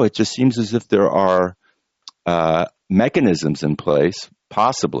I don't know. It just seems as if there are mechanisms in place,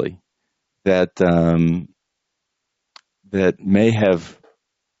 possibly, that may have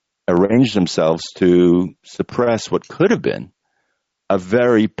arranged themselves to suppress what could have been a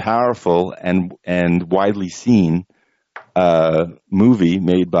very powerful and widely seen movie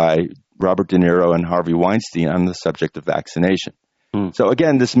made by Robert De Niro and Harvey Weinstein on the subject of vaccination. So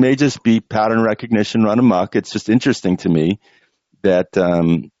again, this may just be pattern recognition run amok. It's just interesting to me that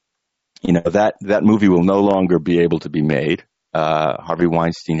that movie will no longer be able to be made. Harvey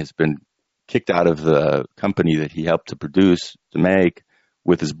Weinstein has been kicked out of the company that he helped to make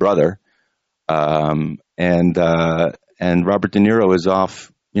with his brother, and Robert De Niro is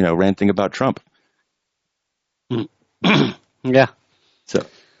off, ranting about Trump. Yeah.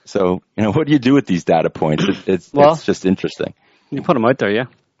 So what do you do with these data points? It's just interesting. You put them out there, yeah.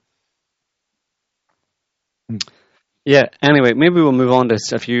 Yeah. Anyway, maybe we'll move on to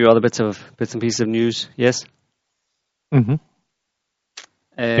a few other bits and pieces of news. Yes. Mm-hmm.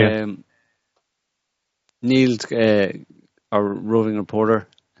 Neil, our roving reporter,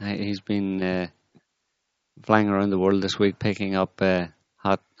 he's been flying around the world this week, picking up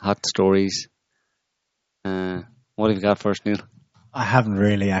hot stories. What have you got for us, Neil? I haven't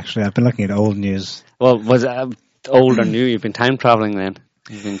really, actually. I've been looking at old news. Well, was it old or new? You've been time traveling then.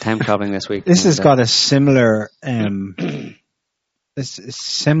 You've been time traveling this week. This has got a similar. This is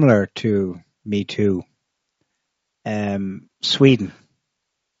similar to Me Too. Sweden.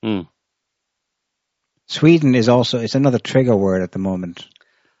 Sweden is also, it's another trigger word at the moment.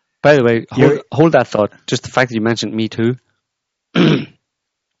 By the way, hold that thought. Just the fact that you mentioned Me Too.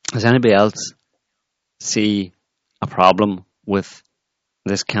 Does anybody else see a problem with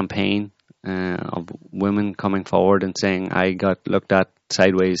this campaign of women coming forward and saying, I got looked at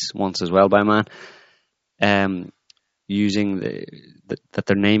sideways once as well by a man, using that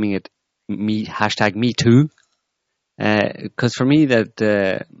they're naming it hashtag Me Too? Because for me,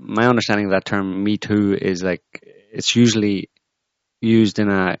 that my understanding of that term Me Too is like, it's usually used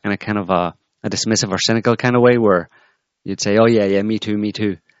in a kind of a dismissive or cynical kind of way, where you'd say, oh yeah, me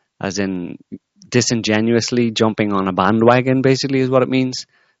too, as in disingenuously jumping on a bandwagon, basically is what it means,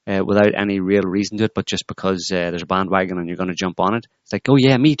 without any real reason to it, but just because there's a bandwagon and you're going to jump on it. It's like, oh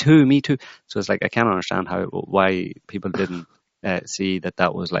yeah, me too. So it's like, I can't understand why people didn't see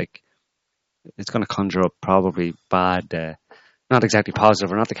that was like, it's going to conjure up probably bad, not exactly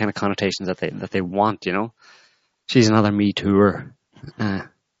positive, or not the kind of connotations that they want, She's another Me Tooer.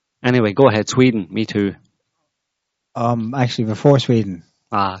 Anyway, go ahead. Sweden, Me Too. Actually, before Sweden.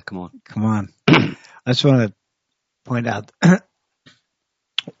 Come on. I just want to point out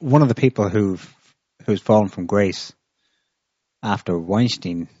one of the people who's fallen from grace after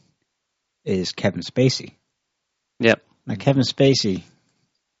Weinstein is Kevin Spacey. Yep. Now, Kevin Spacey,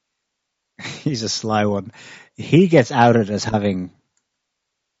 he's a sly one. He gets outed as having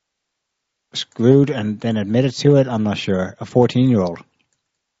screwed and then admitted to it, I'm not sure, a 14-year-old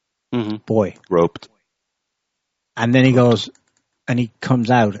boy. Roped. And then he goes, and he comes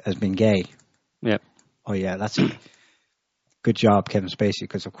out as being gay. Yep. Oh yeah, that's it. good job, Kevin Spacey,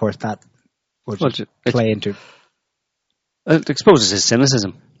 because of course that would Well, just play into it exposes his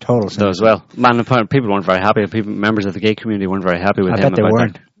cynicism. total Though as well. Man, people weren't very happy. Members of the gay community weren't very happy with I him bet they about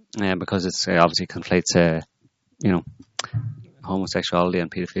weren't. that. Yeah, because it's obviously conflates, homosexuality and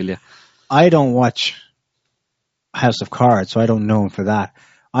paedophilia. I don't watch House of Cards, so I don't know him for that.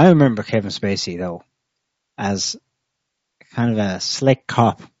 I remember Kevin Spacey, though, as kind of a slick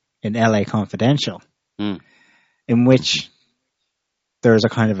cop in LA Confidential, in which there's a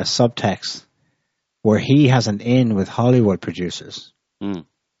kind of a subtext where he has an in with Hollywood producers.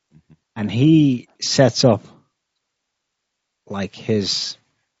 And he sets up like his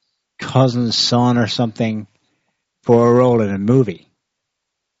cousin's son or something for a role in a movie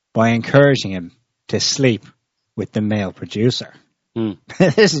by encouraging him to sleep with the male producer.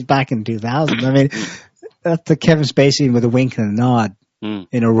 This is back in 2000. I mean, that's the Kevin Spacey with a wink and a nod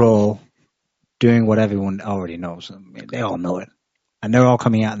in a role doing what everyone already knows. I mean, they all know it. And they're all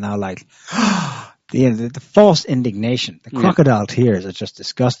coming out now like, the false indignation, the crocodile tears are just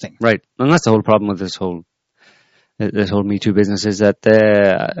disgusting. Right. And that's the whole problem with this whole Me Too business is that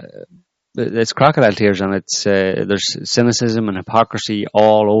it's crocodile tears and it's there's cynicism and hypocrisy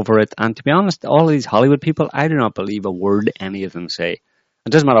all over it. And to be honest, all of these Hollywood people, I do not believe a word any of them say. It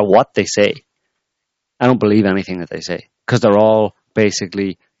doesn't matter what they say. I don't believe anything that they say because they're all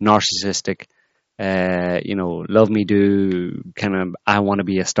basically narcissistic, love me do, kind of I want to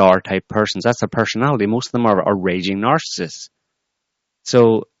be a star type persons. That's their personality. Most of them are raging narcissists.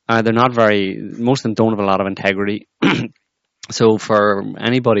 So they're not most of them don't have a lot of integrity. So for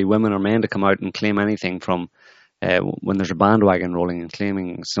anybody, women or men, to come out and claim anything from when there's a bandwagon rolling and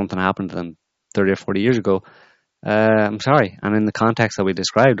claiming something happened to them 30 or 40 years ago, I'm sorry. And in the context that we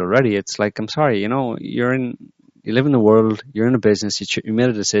described already, it's like, I'm sorry, you live in the world, you're in a business, you made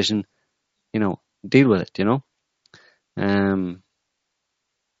a decision, deal with it,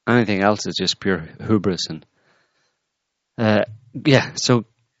 anything else is just pure hubris. And so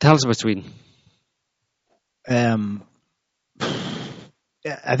tell us about Sweden. I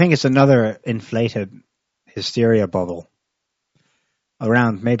think it's another inflated hysteria bubble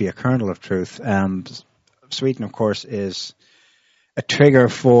around maybe a kernel of truth. Sweden, of course, is a trigger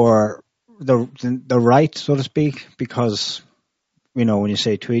for the right, so to speak, because when you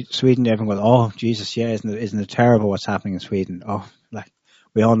say Sweden, everyone goes, "Oh, Jesus, yeah, isn't it terrible what's happening in Sweden?" Oh, like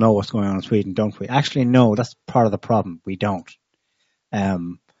we all know what's going on in Sweden, don't we? Actually, no, that's part of the problem. We don't.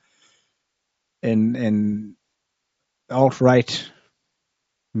 In alt-right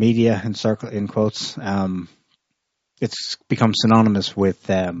media, in quotes, it's become synonymous with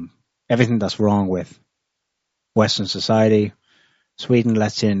everything that's wrong with Western society. Sweden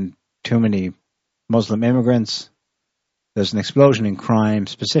lets in too many Muslim immigrants. There's an explosion in crime,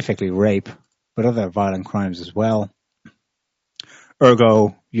 specifically rape, but other violent crimes as well.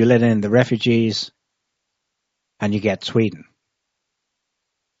 Ergo, you let in the refugees and you get Sweden.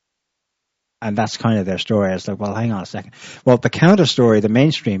 And that's kind of their story. It's like, well, hang on a second. Well, the counter story, the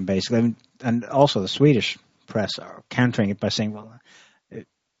mainstream basically, and also the Swedish press are countering it by saying, well,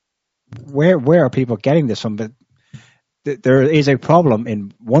 where are people getting this from? But there is a problem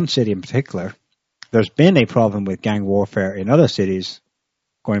in one city in particular. There's been a problem with gang warfare in other cities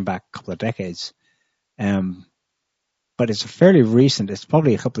going back a couple of decades. But it's fairly recent. It's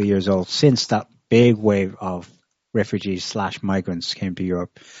probably a couple of years old since that big wave of refugees/migrants came to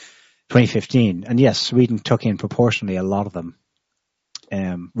Europe. 2015, and yes, Sweden took in proportionally a lot of them,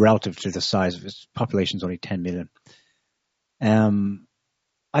 relative to the size of its population is only 10 million.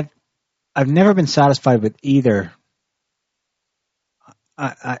 I've never been satisfied with either.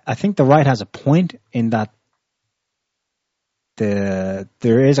 I think the right has a point in that there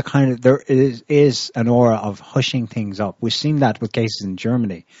is an aura of hushing things up. We've seen that with cases in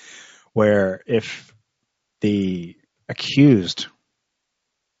Germany, where if the accused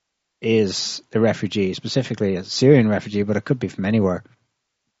is a refugee, specifically a Syrian refugee, but it could be from anywhere,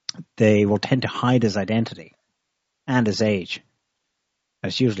 they will tend to hide his identity and his age.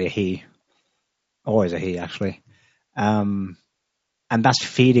 It's usually a he, always a he actually. And that's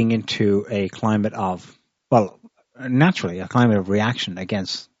feeding into a climate of, well, naturally, a climate of reaction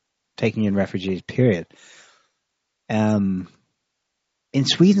against taking in refugees, period. In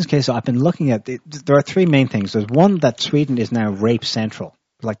Sweden's case, I've been looking at, there are three main things. There's one that Sweden is now rape central,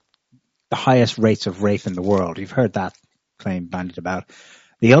 like the highest rates of rape in the world. You've heard that claim bandied about.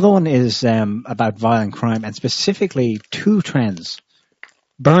 The other one is about violent crime, and specifically two trends: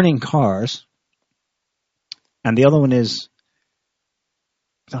 burning cars, and the other one is,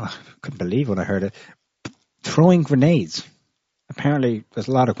 I couldn't believe when I heard it, throwing grenades. Apparently, there's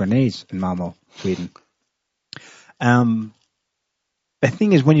a lot of grenades in Malmö, Sweden. the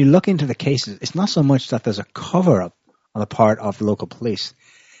thing is, when you look into the cases, it's not so much that there's a cover-up on the part of the local police.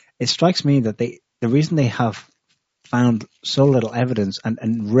 It strikes me that the reason they have found so little evidence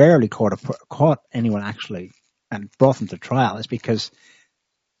and rarely caught anyone actually and brought them to trial is because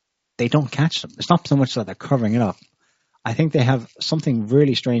they don't catch them. It's not so much that they're covering it up. I think they have something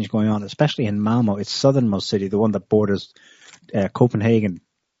really strange going on, especially in Malmo, its southernmost city, the one that borders Copenhagen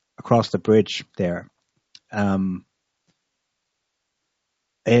across the bridge there. For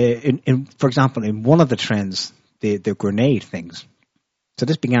example, in one of the trends, the grenade things. So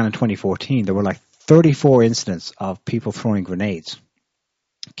this began in 2014. There were like 34 incidents of people throwing grenades.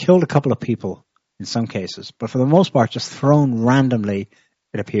 Killed a couple of people in some cases, but for the most part, just thrown randomly,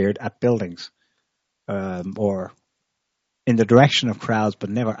 it appeared, at buildings or in the direction of crowds, but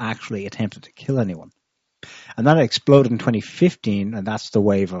never actually attempted to kill anyone. And that exploded in 2015, and that's the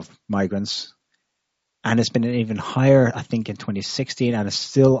wave of migrants. And it's been even higher, I think, in 2016, and it's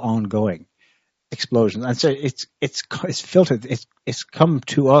still ongoing explosions. And so it's filtered. It's come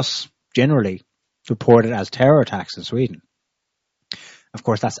to us generally reported as terror attacks in Sweden. Of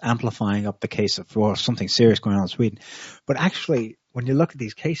course, that's amplifying up the case of something serious going on in Sweden. But actually, when you look at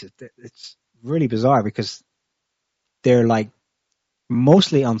these cases, it's really bizarre because they're like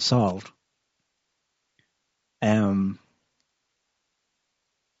mostly unsolved. And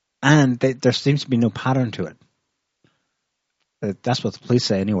there seems to be no pattern to it. That's what the police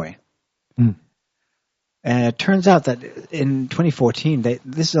say anyway. It turns out that in 2014,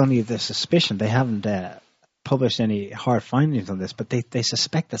 this is only the suspicion. They haven't published any hard findings on this, but they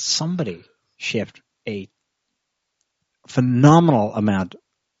suspect that somebody shipped a phenomenal amount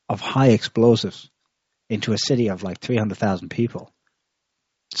of high explosives into a city of like 300,000 people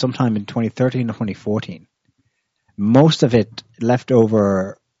sometime in 2013 or 2014. Most of it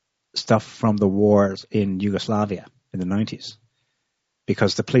leftover stuff from the wars in Yugoslavia in the 90s,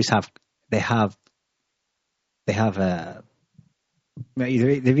 because the police they've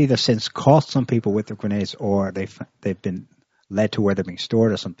either since caught some people with the grenades, or they've been led to where they're being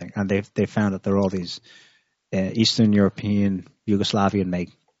stored or something, and they found that there are all these Eastern European, Yugoslavian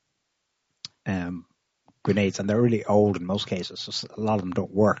made grenades, and they're really old in most cases, so a lot of them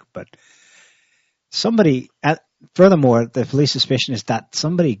don't work. But furthermore, the police suspicion is that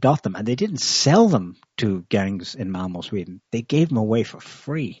somebody got them and they didn't sell them to gangs in Malmo, Sweden. They gave them away for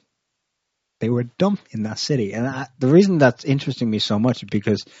free. They were dumped in that city. And the reason that's interesting me so much is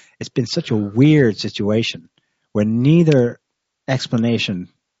because it's been such a weird situation where neither explanation,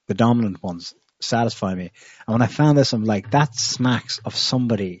 the dominant ones, satisfy me. And when I found this, I'm like, that smacks of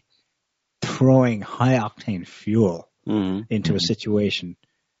somebody throwing high-octane fuel into a situation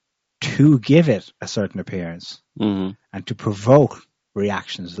to give it a certain appearance and to provoke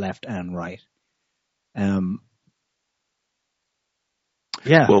reactions left and right.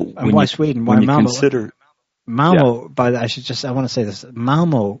 Well, and why Sweden? Why Malmo? Malmo, yeah. I want to say this.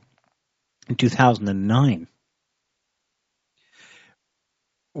 Malmo in 2009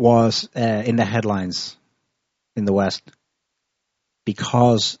 was in the headlines in the West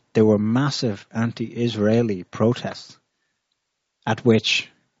because there were massive anti-Israeli protests at which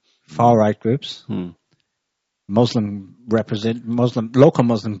far-right groups, local Muslim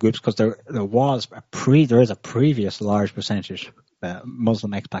groups, because there is a previous large percentage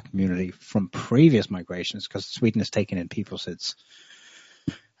Muslim expat community from previous migrations, because Sweden has taken in people since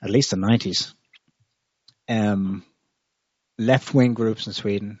at least the 90s. Left-wing groups in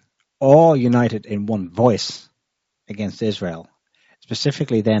Sweden, all united in one voice against Israel.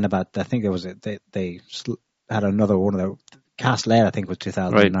 Specifically then about, I think there was they had another one of the cast lead, I think was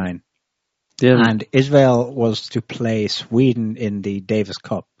 2009. Right. Yeah. And Israel was to play Sweden in the Davis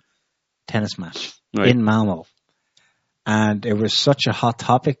Cup tennis match in Malmo. And it was such a hot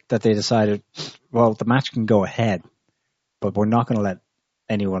topic that they decided, well, the match can go ahead, but we're not going to let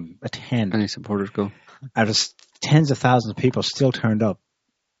anyone attend. Any supporters go. And just tens of thousands of people still turned up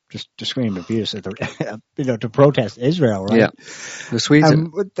just to scream abuse at to protest Israel, right? Yeah. The Swedes.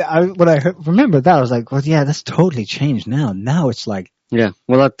 When I remember that, I was like, well, yeah, that's totally changed now. Now it's like, yeah,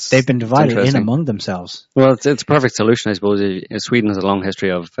 well, they've been divided in among themselves. Well, it's a perfect solution, I suppose. Sweden has a long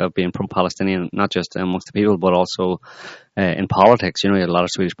history of being pro-Palestinian, not just amongst the people, but also in politics. You had a lot of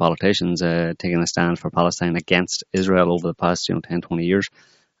Swedish politicians taking a stand for Palestine against Israel over the past 10, 20 years.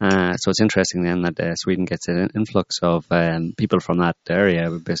 So it's interesting then that Sweden gets an influx of people from that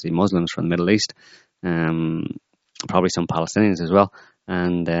area, basically Muslims from the Middle East, probably some Palestinians as well,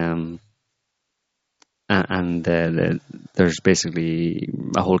 and there's basically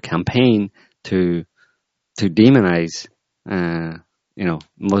a whole campaign to demonize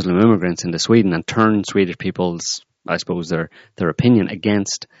Muslim immigrants into Sweden and turn Swedish people's I suppose, their opinion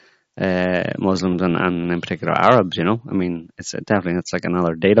against Muslims and in particular Arabs. You know, I mean, it's like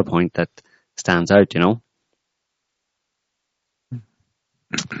another data point that stands out. You know.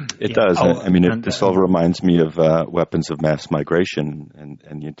 It does. I mean, this all reminds me of Weapons of Mass Migration and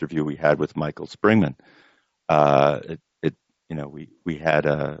the interview we had with Michael Springman. We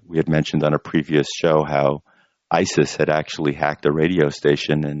had mentioned on a previous show how ISIS had actually hacked a radio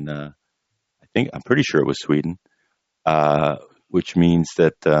station in I'm pretty sure it was Sweden, which means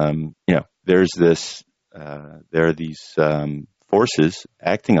that there are these forces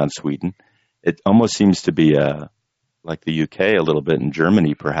acting on Sweden. It almost seems to be like the UK a little bit, in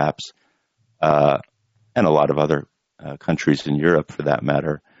Germany perhaps, and a lot of other countries in Europe for that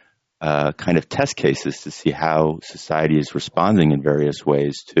matter, kind of test cases to see how society is responding in various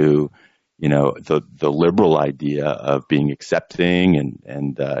ways to, the liberal idea of being accepting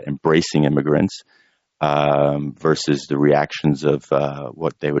and embracing immigrants versus the reactions of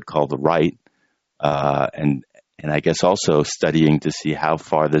what they would call the right, and I guess also studying to see how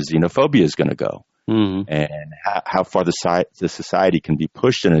far the xenophobia is going to go. Mm-hmm. And how far the society can be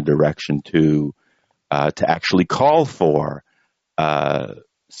pushed in a direction to actually call for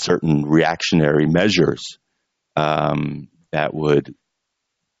certain reactionary measures that would,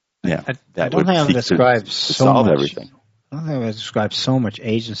 describe solve everything. I don't think I would describe so much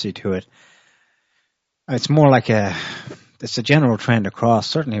agency to it. It's more like it's a general trend across,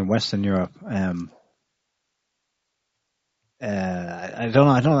 certainly in Western Europe. I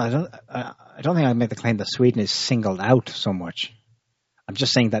don't think I'd make the claim that Sweden is singled out so much. I'm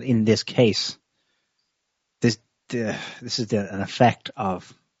just saying that in this case, this is an effect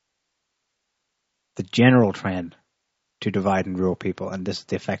of the general trend to divide and rule people, and this is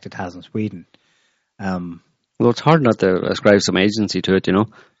the effect it has in Sweden. Well, it's hard not to ascribe some agency to it,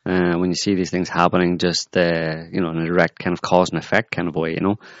 when you see these things happening, just in a direct kind of cause and effect kind of way.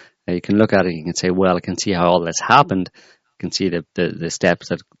 You can look at it, you can say, well, I can see how all this happened. Can see the steps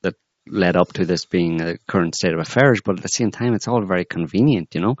that led up to this being the current state of affairs, but at the same time, it's all very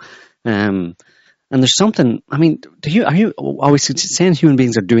convenient, And there's something. I mean, are you always saying human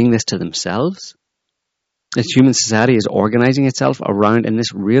beings are doing this to themselves? As human society is organizing itself around in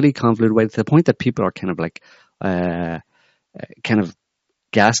this really convoluted way to the point that people are kind of like, kind of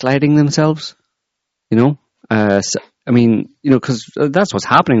gaslighting themselves, So, I mean, because that's what's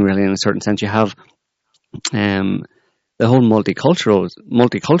happening really in a certain sense. You have, the whole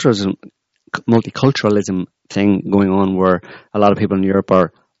multiculturalism thing going on, where a lot of people in Europe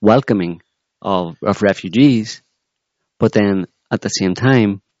are welcoming of refugees, but then at the same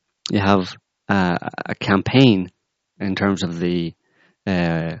time you have a campaign in terms of the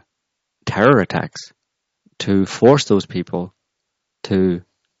terror attacks to force those people to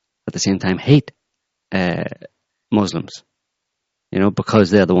at the same time hate Muslims. Because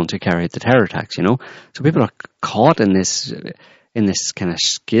they're the ones who carry out the terror attacks, So people are caught in this kind of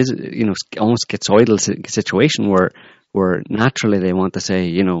almost schizoidal situation where naturally they want to say,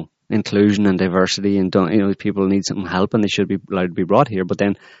 inclusion and diversity and people need some help and they should be allowed to be brought here. But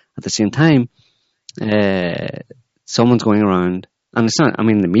then at the same time, someone's going around, and it's not, I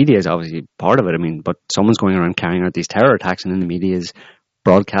mean, the media is obviously part of it, but someone's going around carrying out these terror attacks and then the media is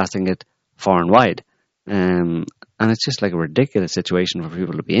broadcasting it far and wide. And it's just like a ridiculous situation for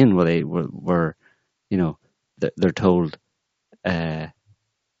people to be in, where they were they're told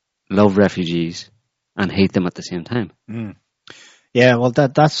love refugees and hate them at the same time. Mm. Yeah, well,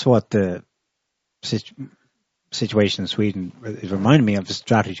 that's what the situation in Sweden is reminding me of, the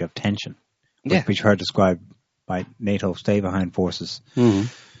strategy of tension, which you heard described by NATO stay-behind forces in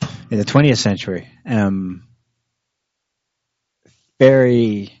the 20th century.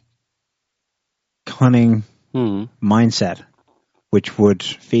 Very cunning mindset, which would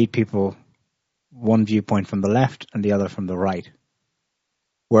feed people one viewpoint from the left and the other from the right,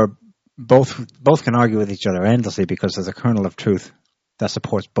 where both can argue with each other endlessly because there's a kernel of truth that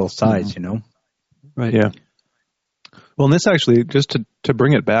supports both sides, Right. Yeah. Well, and this actually, just to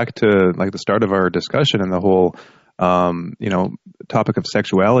bring it back to like the start of our discussion and the whole, topic of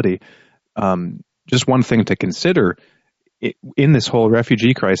sexuality, just one thing to consider in this whole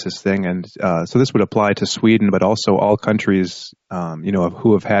refugee crisis thing, and so this would apply to Sweden, but also all countries,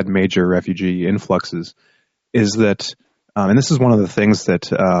 who have had major refugee influxes, is that, and this is one of the things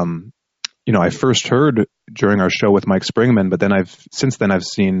that, I first heard during our show with Mike Springman, but then I've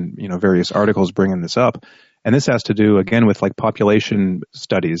seen, various articles bringing this up, and this has to do again with like population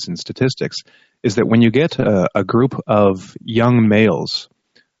studies and statistics, is that when you get a group of young males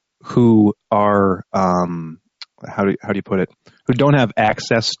who are how do you put it, who don't have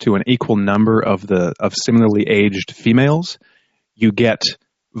access to an equal number of similarly aged females, you get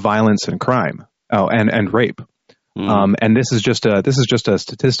violence and crime, and rape. And this is just a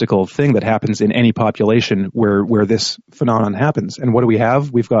statistical thing that happens in any population where this phenomenon happens. And what do we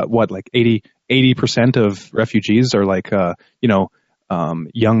have? We've got like 80% of refugees are like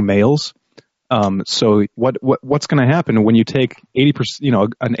young males. So what's going to happen when you take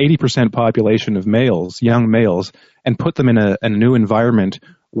 80%, an 80% population of males, young males, and put them in a new environment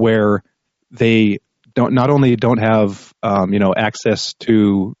where they not only don't have access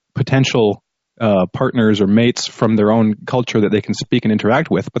to potential partners or mates from their own culture that they can speak and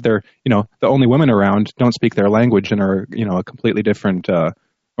interact with, but they're the only women around don't speak their language and are a completely different a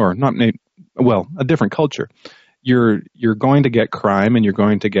different culture. You're going to get crime and you're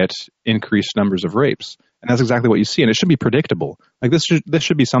going to get increased numbers of rapes, and that's exactly what you see. And it should be predictable. Like this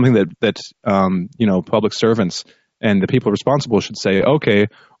should be something that public servants and the people responsible should say, okay,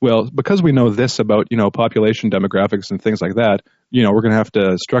 well, because we know this about population demographics and things like that, we're going to have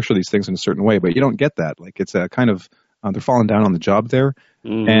to structure these things in a certain way. But you don't get that. Like it's a kind of they're falling down on the job there,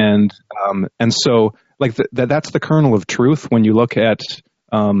 and so like that's the kernel of truth when you look at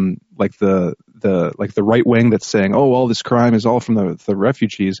the right wing that's saying, oh, all this crime is all from the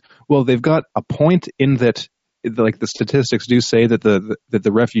refugees. Well, they've got a point in that, like the statistics do say that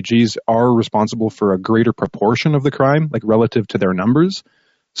the refugees are responsible for a greater proportion of the crime, like relative to their numbers.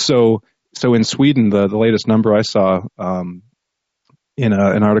 So in Sweden, the latest number I saw in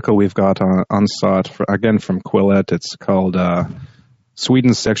an article we've got on SOT, again from Quillette, it's called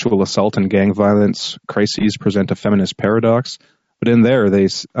Sweden's Sexual Assault and Gang Violence Crises Present a Feminist Paradox. But in there, they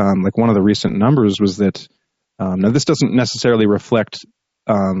like one of the recent numbers was that now this doesn't necessarily reflect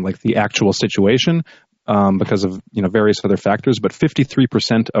like the actual situation because of various other factors, but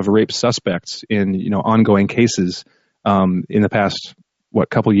 53% of rape suspects in ongoing cases in the past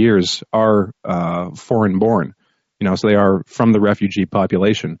couple years are foreign born. So they are from the refugee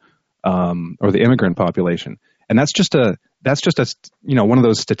population or the immigrant population, and that's just a one of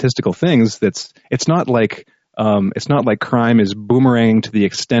those statistical things it's not like crime is boomerang to the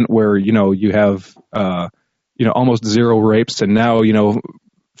extent where you have almost zero rapes and now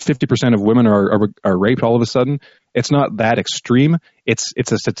 50% of women are raped all of a sudden. It's not that extreme. It's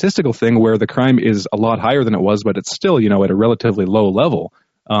a statistical thing where the crime is a lot higher than it was, but it's still at a relatively low level.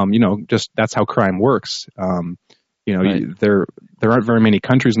 Just that's how crime works. Right. There aren't very many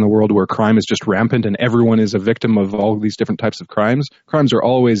countries in the world where crime is just rampant and everyone is a victim of all these different types of crimes. Crimes are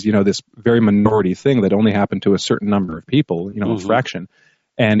always, this very minority thing that only happen to a certain number of people, a fraction.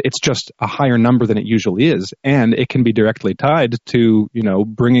 And it's just a higher number than it usually is. And it can be directly tied to,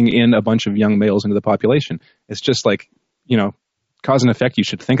 bringing in a bunch of young males into the population. It's just like, cause and effect. You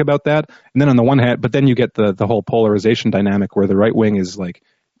should think about that. And then on the one hand, but then you get the whole polarization dynamic where the right wing is like,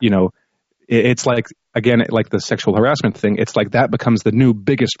 it's like, again, like the sexual harassment thing, it's like that becomes the new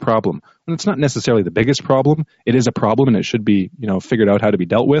biggest problem. And it's not necessarily the biggest problem. It is a problem and it should be, figured out how to be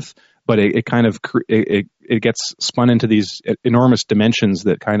dealt with. But it kind of, it gets spun into these enormous dimensions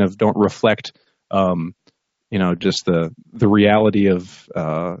that kind of don't reflect, just the reality of,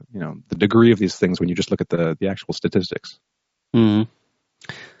 the degree of these things when you just look at the actual statistics. Mm-hmm.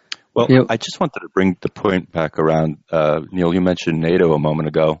 Well, I just wanted to bring the point back around. Neil, you mentioned NATO a moment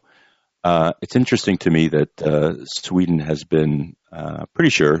ago. It's interesting to me that Sweden has been,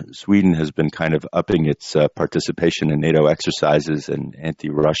 pretty sure Sweden has been kind of upping its participation in NATO exercises and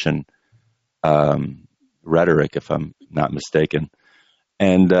anti-Russian rhetoric, if I'm not mistaken.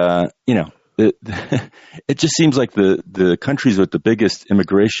 And, it just seems like the countries with the biggest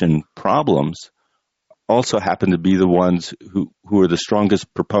immigration problems also happen to be the ones who are the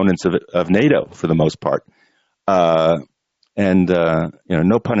strongest proponents of NATO for the most part. And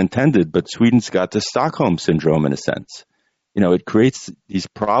no pun intended, but Sweden's got the Stockholm syndrome in a sense. It creates these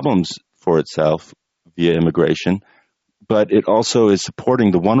problems for itself via immigration, but it also is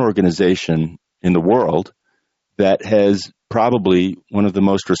supporting the one organization in the world that has probably one of the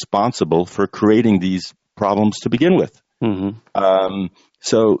most responsible for creating these problems to begin with. Mm-hmm.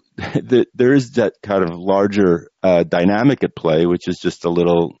 So there is that kind of larger dynamic at play, which is just a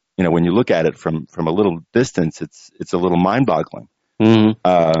little, when you look at it from a little distance, it's a little mind-boggling.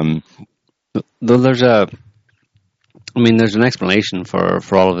 Mm-hmm. Though there's an explanation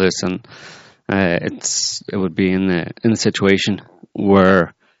for all of this, and it would be in the situation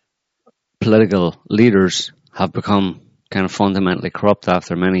where political leaders have become kind of fundamentally corrupt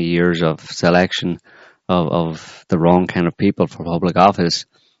after many years of selection of the wrong kind of people for public office.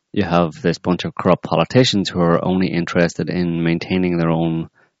 You have this bunch of corrupt politicians who are only interested in maintaining their own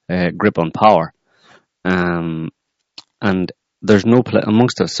grip on power. And there's no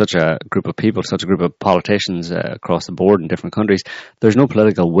amongst such a group of people, such a group of politicians across the board in different countries. There's no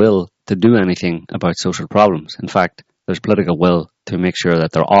political will to do anything about social problems. In fact, there's political will to make sure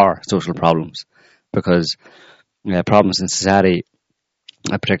that there are social problems, because problems in society,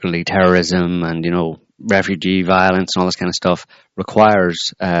 particularly terrorism and refugee violence and all this kind of stuff,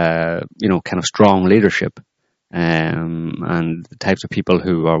 requires kind of strong leadership. And the types of people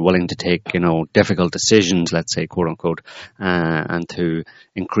who are willing to take, difficult decisions, let's say, quote unquote, and to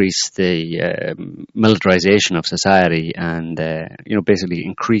increase the militarization of society and, basically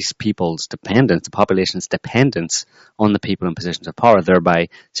increase people's dependence, the population's dependence on the people in positions of power, thereby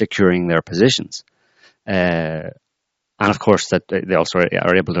securing their positions. And of course, that they also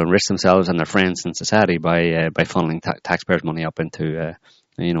are able to enrich themselves and their friends in society by funneling taxpayers' money up into,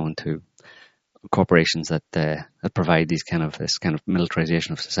 into corporations that provide this kind of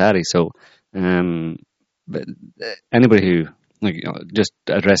militarization of society. So, but anybody who, just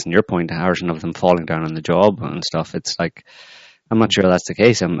addressing your point, Harrison, of them falling down on the job and stuff, it's like, I'm not sure that's the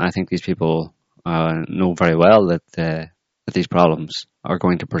case. I think these people know very well that these problems are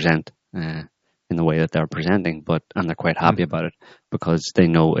going to present in the way that they're presenting, and they're quite happy about it because they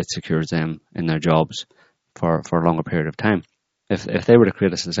know it secures them in their jobs for a longer period of time. If they were to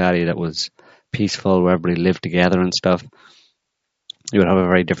create a society that was peaceful, where everybody lived together and stuff, you would have a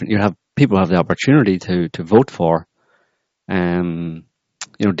very different. You'd have people have the opportunity to vote for,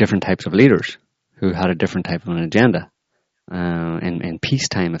 different types of leaders who had a different type of an agenda, in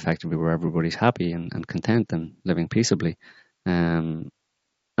peacetime, effectively, where everybody's happy and content and living peaceably, and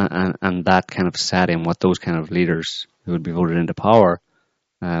that kind of society and what those kind of leaders who would be voted into power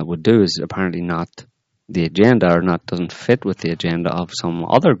would do is apparently not the agenda, or doesn't fit with the agenda of some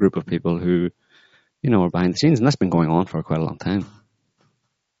other group of people who, are behind the scenes, and that's been going on for quite a long time.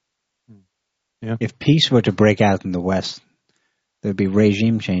 Yeah. If peace were to break out in the West, there'd be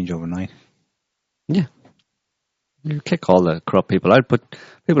regime change overnight. Yeah. You kick all the corrupt people out, but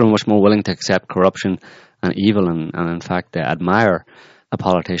people are much more willing to accept corruption and evil and in fact, admire a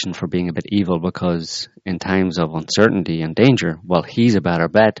politician for being a bit evil, because in times of uncertainty and danger, well, he's a better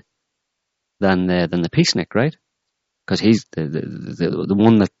bet than the peacenik, right? Because he's the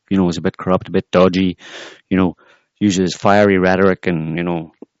one that is a bit corrupt, a bit dodgy, uses fiery rhetoric, and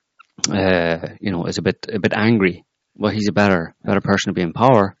is a bit angry. Well, he's a better person to be in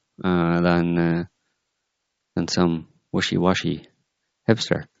power than some wishy-washy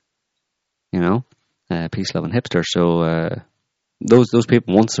hipster, peace-loving hipster. So those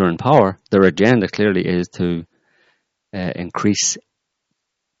people, once they're in power, their agenda clearly is to increase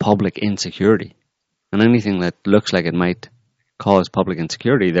public insecurity. And anything that looks like it might cause public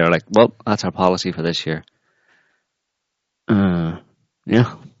insecurity, they're like, well, that's our policy for this year.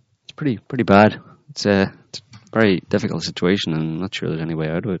 It's pretty bad. It's a very difficult situation, and I'm not sure there's any way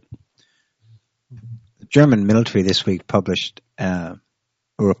out of it. The German military this week published a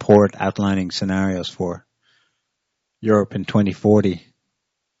report outlining scenarios for Europe in 2040.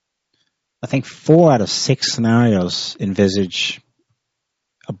 I think 4 out of 6 scenarios envisage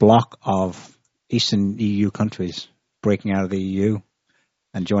a block of Eastern EU countries breaking out of the EU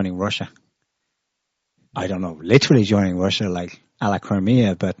and joining Russia. I don't know, literally joining Russia, like a la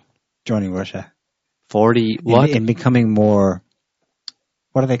Crimea, but joining Russia. 40 what? In becoming more,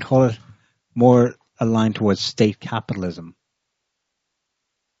 what do they call it? More aligned towards state capitalism,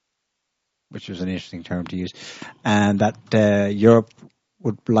 which is an interesting term to use. And that Europe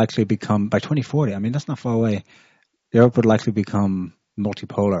would likely become, by 2040, I mean, that's not far away, Europe would likely become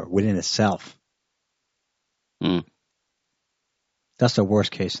multipolar within itself. That's the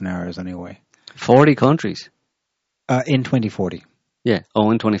worst case scenarios anyway. 40 countries? In 2040. Yeah. Oh,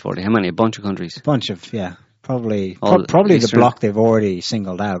 in 2040. How many? A bunch of countries? A bunch of, yeah. Probably the block they've already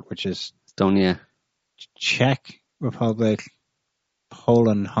singled out, which is Estonia, Czech Republic,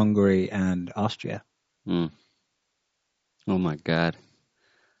 Poland, Hungary, and Austria. Oh my God.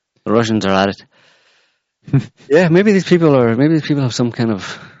 The Russians are at it. Yeah, maybe these people have some kind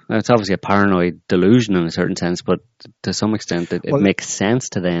of, it's obviously a paranoid delusion in a certain sense, but to some extent it makes sense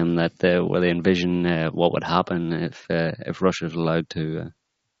to them that where they envision what would happen if Russia is allowed a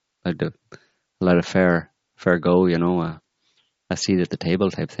fair go, a seat at the table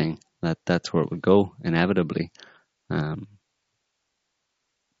type thing. That's where it would go inevitably.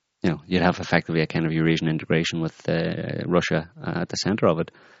 You'd have effectively a kind of Eurasian integration with Russia at the center of it,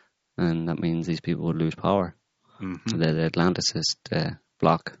 and that means these people would lose power. Mm-hmm. The Atlanticist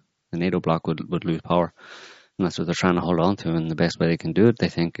bloc, the NATO bloc, would lose power, and that's what they're trying to hold on to. And the best way they can do it, they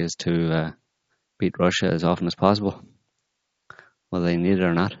think, is to beat Russia as often as possible, whether they need it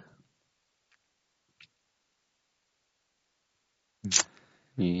or not.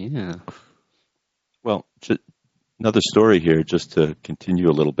 Yeah. Well, another story here, just to continue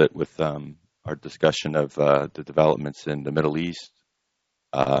a little bit with our discussion of the developments in the Middle East,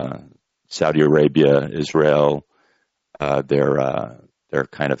 Saudi Arabia, Israel, their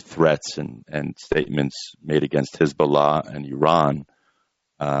kind of threats and statements made against Hezbollah and Iran.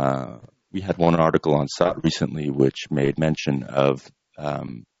 We had one article on SOT recently which made mention of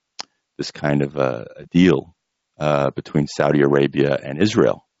this kind of a deal between Saudi Arabia and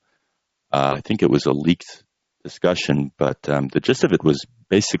Israel. I think it was a leaked discussion, but the gist of it was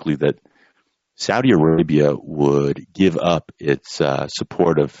basically that Saudi Arabia would give up its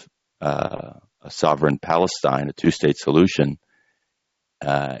support of a sovereign Palestine, a two-state solution,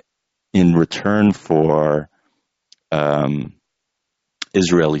 in return for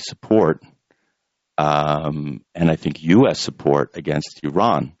Israeli support and I think U.S. support against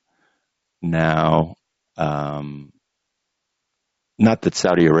Iran. Now, not that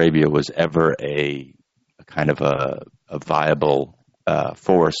Saudi Arabia was ever a kind of a viable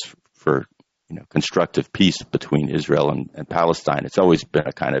force for constructive peace between Israel and Palestine. It's always been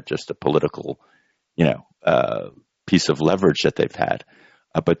a kind of just a political piece of leverage that they've had.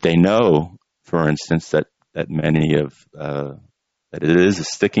 But they know, for instance, that many of that it is a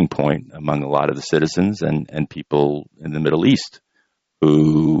sticking point among a lot of the citizens and people in the Middle East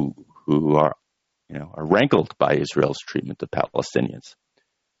who are are rankled by Israel's treatment of Palestinians.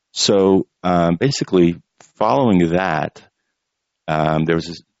 So basically, following that, there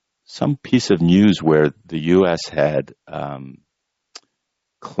was some piece of news where the U.S. had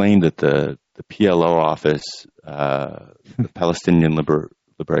claimed that the PLO office, the Palestinian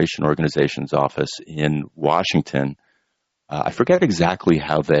Liberation Organization's office in Washington, I forget exactly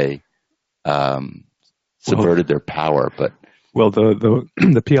how they subverted their power, but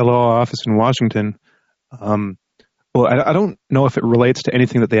the PLO office in Washington. I don't know if it relates to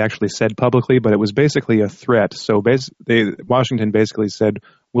anything that they actually said publicly, but it was basically a threat. So Washington basically said,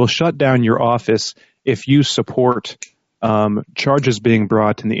 "We'll shut down your office if you support charges being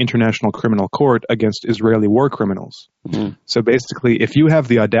brought in the International Criminal Court against Israeli war criminals." Mm-hmm. So basically, if you have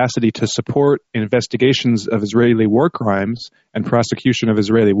the audacity to support investigations of Israeli war crimes and prosecution of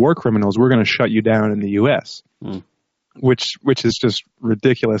Israeli war criminals, we're going to shut you down in the U.S., which is just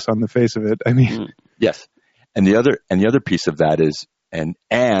ridiculous on the face of it. I mean, yes. And the other piece of that is, and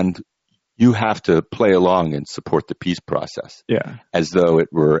you have to play along and support the peace process, as though it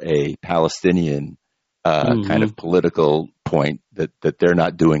were a Palestinian kind of political point that they're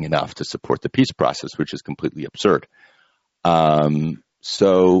not doing enough to support the peace process, which is completely absurd.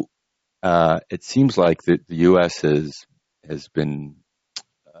 So it seems like the U.S. has been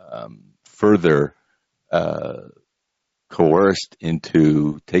further coerced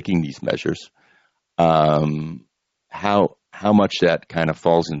into taking these measures. How much that kind of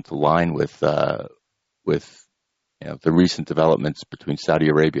falls into line with the recent developments between Saudi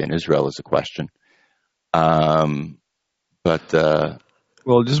Arabia and Israel is a question. Just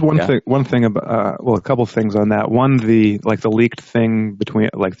one thing about a couple things on that. One, the leaked thing between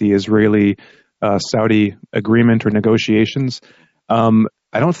the Israeli Saudi agreement or negotiations.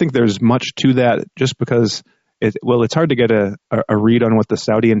 I don't think there's much to that, just because it's hard to get a read on what the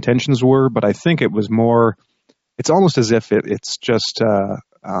Saudi intentions were, but I think it was more. It's almost as if it's just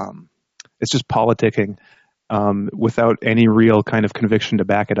politicking without any real kind of conviction to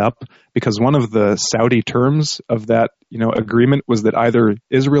back it up. Because one of the Saudi terms of that agreement was that either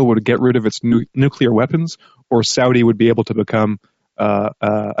Israel would get rid of its nuclear weapons, or Saudi would be able to become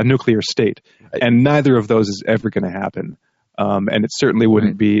a nuclear state, and neither of those is ever going to happen. And it certainly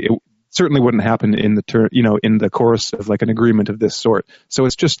wouldn't be. Certainly wouldn't happen in the course of an agreement of this sort. So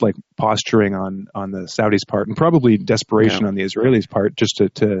it's just posturing on the Saudis' part, and probably desperation on the Israelis' part, just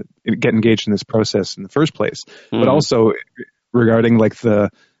to get engaged in this process in the first place. But also regarding the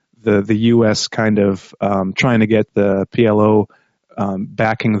U.S. kind of trying to get the PLO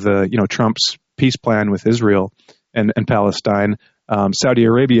backing the Trump's peace plan with Israel and Palestine. Saudi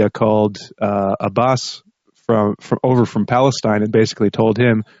Arabia called Abbas from Palestine and basically told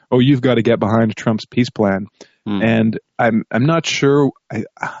him, "Oh, you've got to get behind Trump's peace plan." And I'm not sure. I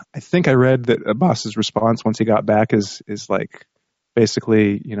think I read that Abbas's response once he got back is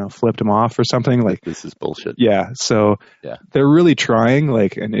basically flipped him off or something. This is bullshit. Yeah. So they're really trying,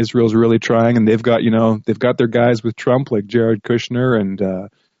 and Israel's really trying, and they've got their guys with Trump, like Jared Kushner and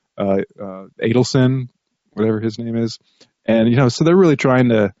Adelson, whatever his name is, and so they're really trying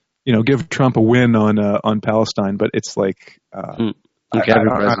to give Trump a win on Palestine, but it's every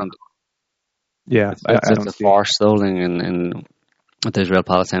president. It's a farce, though, and with Israel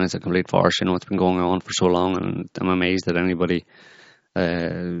Palestine, it's a complete farce. It's been going on for so long, and I'm amazed that anybody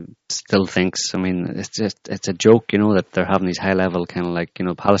still thinks. I mean, it's a joke, that they're having these high level kind of like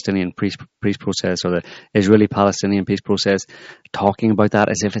Palestinian peace process or the Israeli-Palestinian peace process, talking about that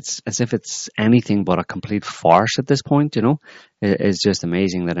as if it's anything but a complete farce at this point. It's just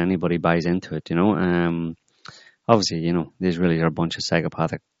amazing that anybody buys into it. Obviously, the Israelis are a bunch of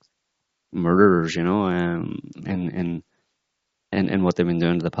psychopathic murderers. In what they've been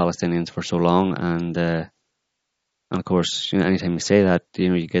doing to the Palestinians for so long, and of course, anytime you say that,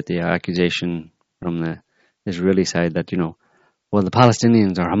 you get the accusation from the Israeli side that, well, the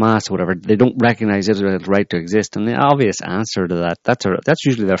Palestinians or Hamas or whatever, they don't recognize Israel's right to exist. And the obvious answer to that's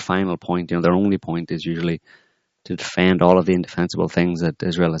usually their final point. Their only point is usually to defend all of the indefensible things that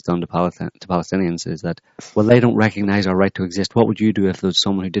Israel has done to Palestinians, is that, well, they don't recognize our right to exist. What would you do if there was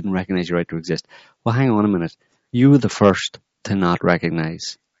someone who didn't recognize your right to exist? Well, hang on a minute. You were the first to not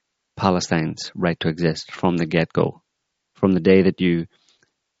recognize Palestine's right to exist from the get-go, from the day that you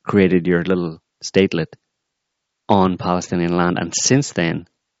created your little statelet on Palestinian land. And since then,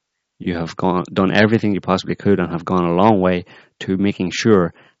 you have done everything you possibly could and have gone a long way to making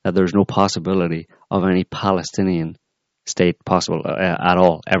sure that there's no possibility of any Palestinian state possible at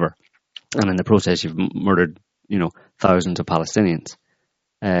all, ever. And in the process, you've murdered, thousands of Palestinians.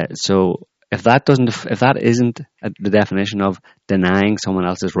 So if that isn't the definition of denying someone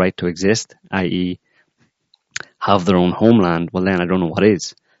else's right to exist, i.e., have their own homeland, well, then I don't know what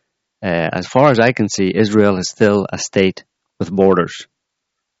is. As far as I can see, Israel is still a state with borders.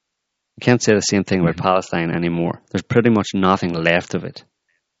 You can't say the same thing about Palestine anymore. There's pretty much nothing left of it.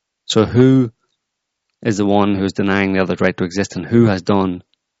 So who is the one who's denying the other's right to exist, and who has done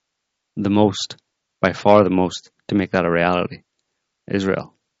the most, by far the most, to make that a reality?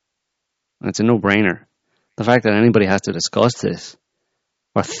 Israel. And it's a no-brainer. The fact that anybody has to discuss this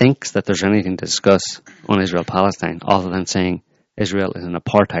or thinks that there's anything to discuss on Israel-Palestine other than saying Israel is an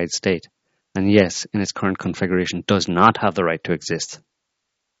apartheid state, and yes, in its current configuration, does not have the right to exist,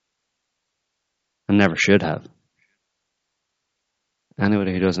 and never should have.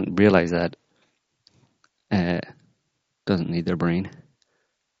 Anybody who doesn't realize that doesn't need their brain.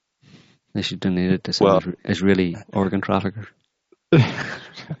 They should donate it to some Israeli organ traffickers.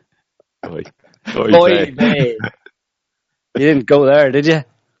 Oy vey. You didn't go there, did you?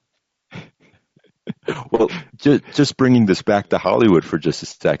 Well, just bringing this back to Hollywood for just a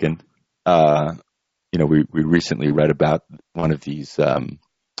second. We recently read about one of these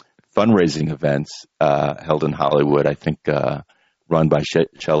fundraising events held in Hollywood, I think run by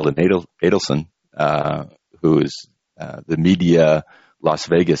Sheldon Adelson, who is the media Las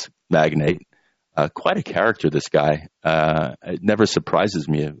Vegas magnate. Quite a character, this guy. It never surprises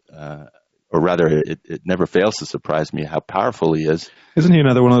me, or rather, it never fails to surprise me how powerful he is. Isn't he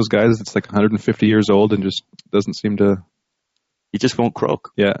another one of those guys that's like 150 years old and just doesn't seem to... He just won't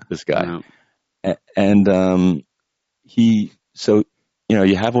croak, this guy. No. And you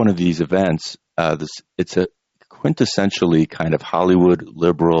have one of these events. It's a quintessentially kind of Hollywood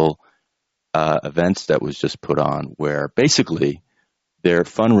liberal events that was just put on, where basically they're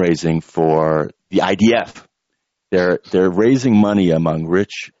fundraising for the IDF. They're raising money among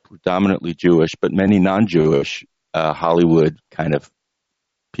rich, predominantly Jewish, but many non-Jewish Hollywood kind of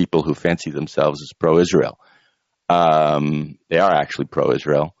people who fancy themselves as pro-Israel. They are actually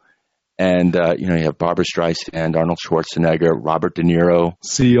pro-Israel. And, you have Barbra Streisand, Arnold Schwarzenegger, Robert De Niro.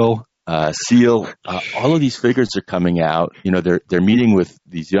 Seal. All of these figures are coming out. They're meeting with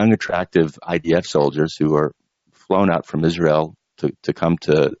these young, attractive IDF soldiers who are flown out from Israel to come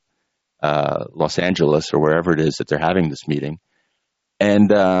to Los Angeles or wherever it is that they're having this meeting.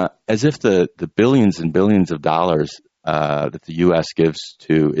 And as if the billions and billions of dollars that the U.S. gives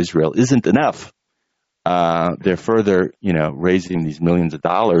to Israel isn't enough, they're further, raising these millions of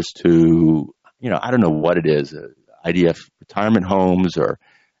dollars to, I don't know what it is, IDF retirement homes, or,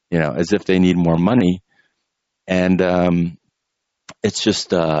 as if they need more money. And it's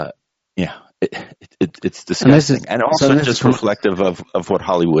just, it's disgusting, and also just reflective of what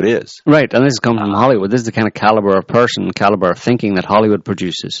Hollywood is. Right, and this comes from Hollywood. This is the kind of caliber of thinking that Hollywood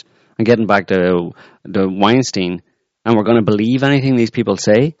produces. And getting back to Weinstein, and we're going to believe anything these people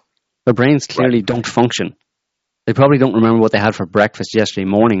say, their brains clearly don't function. They probably don't remember what they had for breakfast yesterday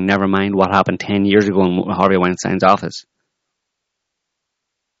morning, never mind what happened 10 years ago in Harvey Weinstein's office.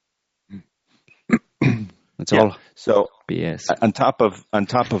 That's all. So BS. On top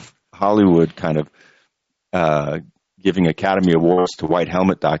of Hollywood kind of giving Academy Awards to white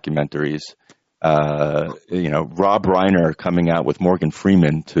helmet documentaries, Rob Reiner coming out with Morgan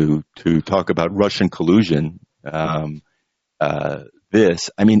Freeman to talk about Russian collusion.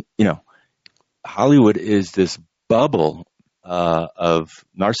 Hollywood is this bubble of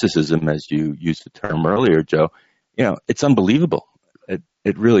narcissism, as you used the term earlier, Joe. It's unbelievable.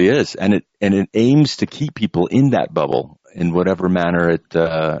 It really is, and it aims to keep people in that bubble in whatever manner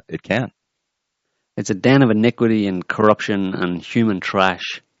it can. It's a den of iniquity and corruption and human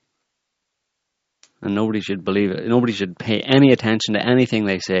trash. And nobody should believe it. Nobody should pay any attention to anything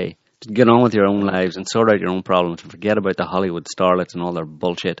they say. Just get on with your own lives and sort out your own problems and forget about the Hollywood starlets and all their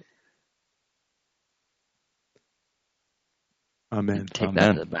bullshit. Amen. Take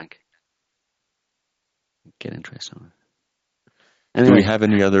that to the bank. Get interest on it. Anyway. Do we have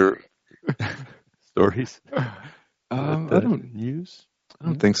any other stories? I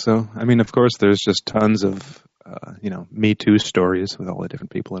don't think so. I mean, of course, there's just tons of Me Too stories with all the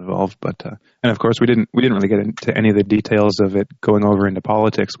different people involved, but and of course, we didn't really get into any of the details of it going over into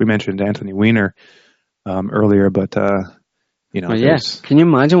politics. We mentioned Anthony Weiner earlier, but yes. Can you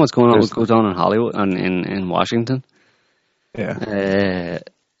imagine what goes on in Hollywood and in Washington? Yeah.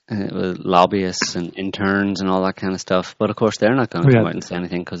 With lobbyists and interns and all that kind of stuff, but of course they're not going to come out and say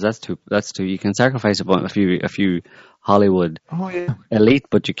anything because that's too. You can sacrifice a few Hollywood elite,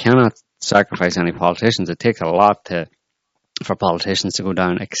 but you cannot sacrifice any politicians. It takes a lot for politicians to go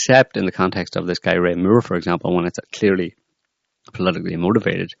down, except in the context of this guy Ray Moore, for example, when it's clearly politically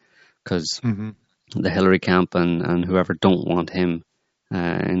motivated, because the Hillary camp and whoever don't want him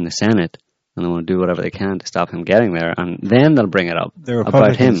in the Senate. And they want to do whatever they can to stop him getting there, and then they'll bring it up the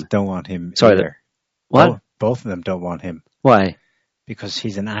Republicans about him. Don't want him. Sorry, either. What? Both of them don't want him. Why? Because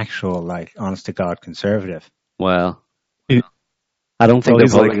he's an actual, honest to God conservative. Well, I don't think the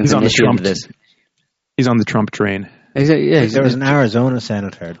Republicans initiated this. He's on the Trump train. There was an Arizona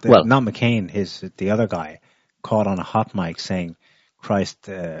senator, not McCain, the other guy, caught on a hot mic saying, "Christ,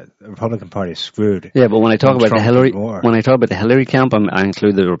 the Republican Party is screwed." Yeah, but when I talk about the Hillary camp, I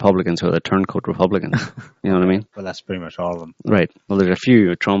include the Republicans who are the turncoat Republicans. You know what I mean? Well, that's pretty much all of them. Right. Well, there's a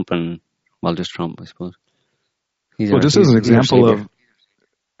few Trump and just Trump, I suppose. Just as an example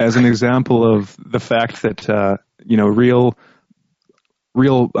of the fact that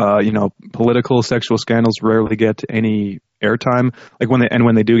real political sexual scandals rarely get any airtime. Like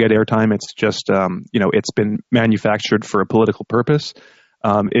when they do get airtime, it's just it's been manufactured for a political purpose.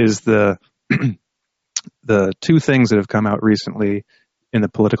 Is the the two things that have come out recently in the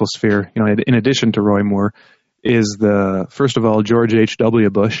political sphere, in addition to Roy Moore, is first of all George H.W.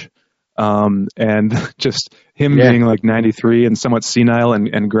 Bush, and just him being like 93 and somewhat senile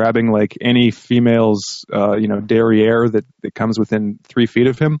and grabbing like any female's derriere that comes within 3 feet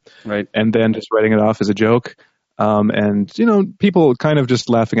of him, right, and then just writing it off as a joke. And people kind of just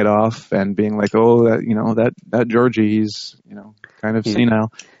laughing it off and being like, "Oh, that Georgie, he's kind of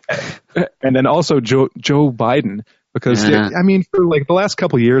senile." And then also Joe Biden, because for like the last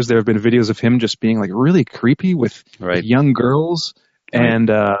couple of years, there have been videos of him just being like really creepy with young girls,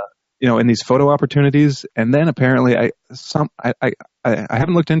 and in these photo opportunities. And then apparently, I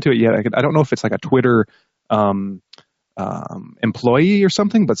haven't looked into it yet. I don't know if it's like a Twitter employee or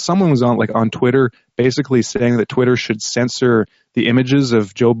something, but someone was on Twitter basically saying that Twitter should censor the images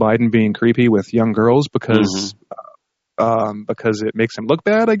of Joe Biden being creepy with young girls because it makes him look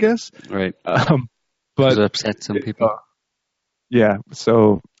bad, I guess. Right. But it upset some people.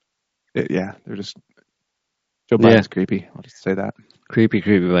 So they're just Joe Biden's creepy. I'll just say that. Creepy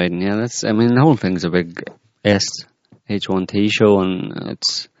Biden. Yeah, the whole thing's a big SH1T show, and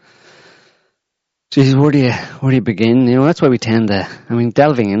it's. Geez, where do you begin? That's why we tend to.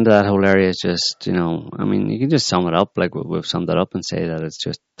 Delving into that whole area is just, you can just sum it up like we've summed it up and say that it's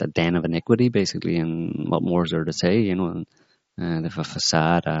just a den of iniquity, basically. And what more is there to say? And if a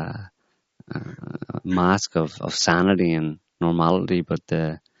facade, a mask of sanity and normality, but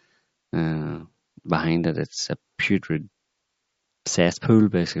behind it, it's a putrid cesspool,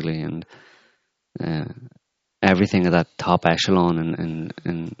 basically, and. Everything at that top echelon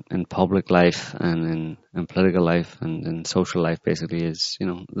in public life and in political life and in social life basically is,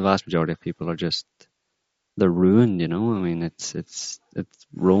 the vast majority of people are just, they're ruined, it's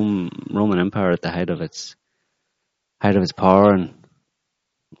Roman Empire at the height of its power and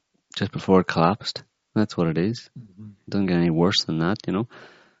just before it collapsed. That's what it is. It doesn't get any worse than that,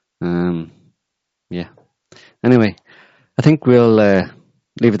 Yeah. Anyway, I think we'll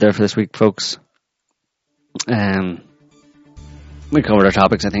leave it there for this week, folks. We covered our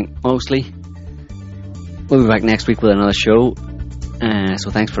topics, I think, mostly. We'll be back next week with another show.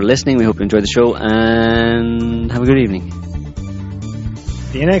 So thanks for listening. We hope you enjoyed the show and have a good evening.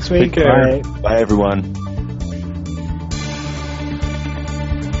 See you next week. Take care. Bye everyone.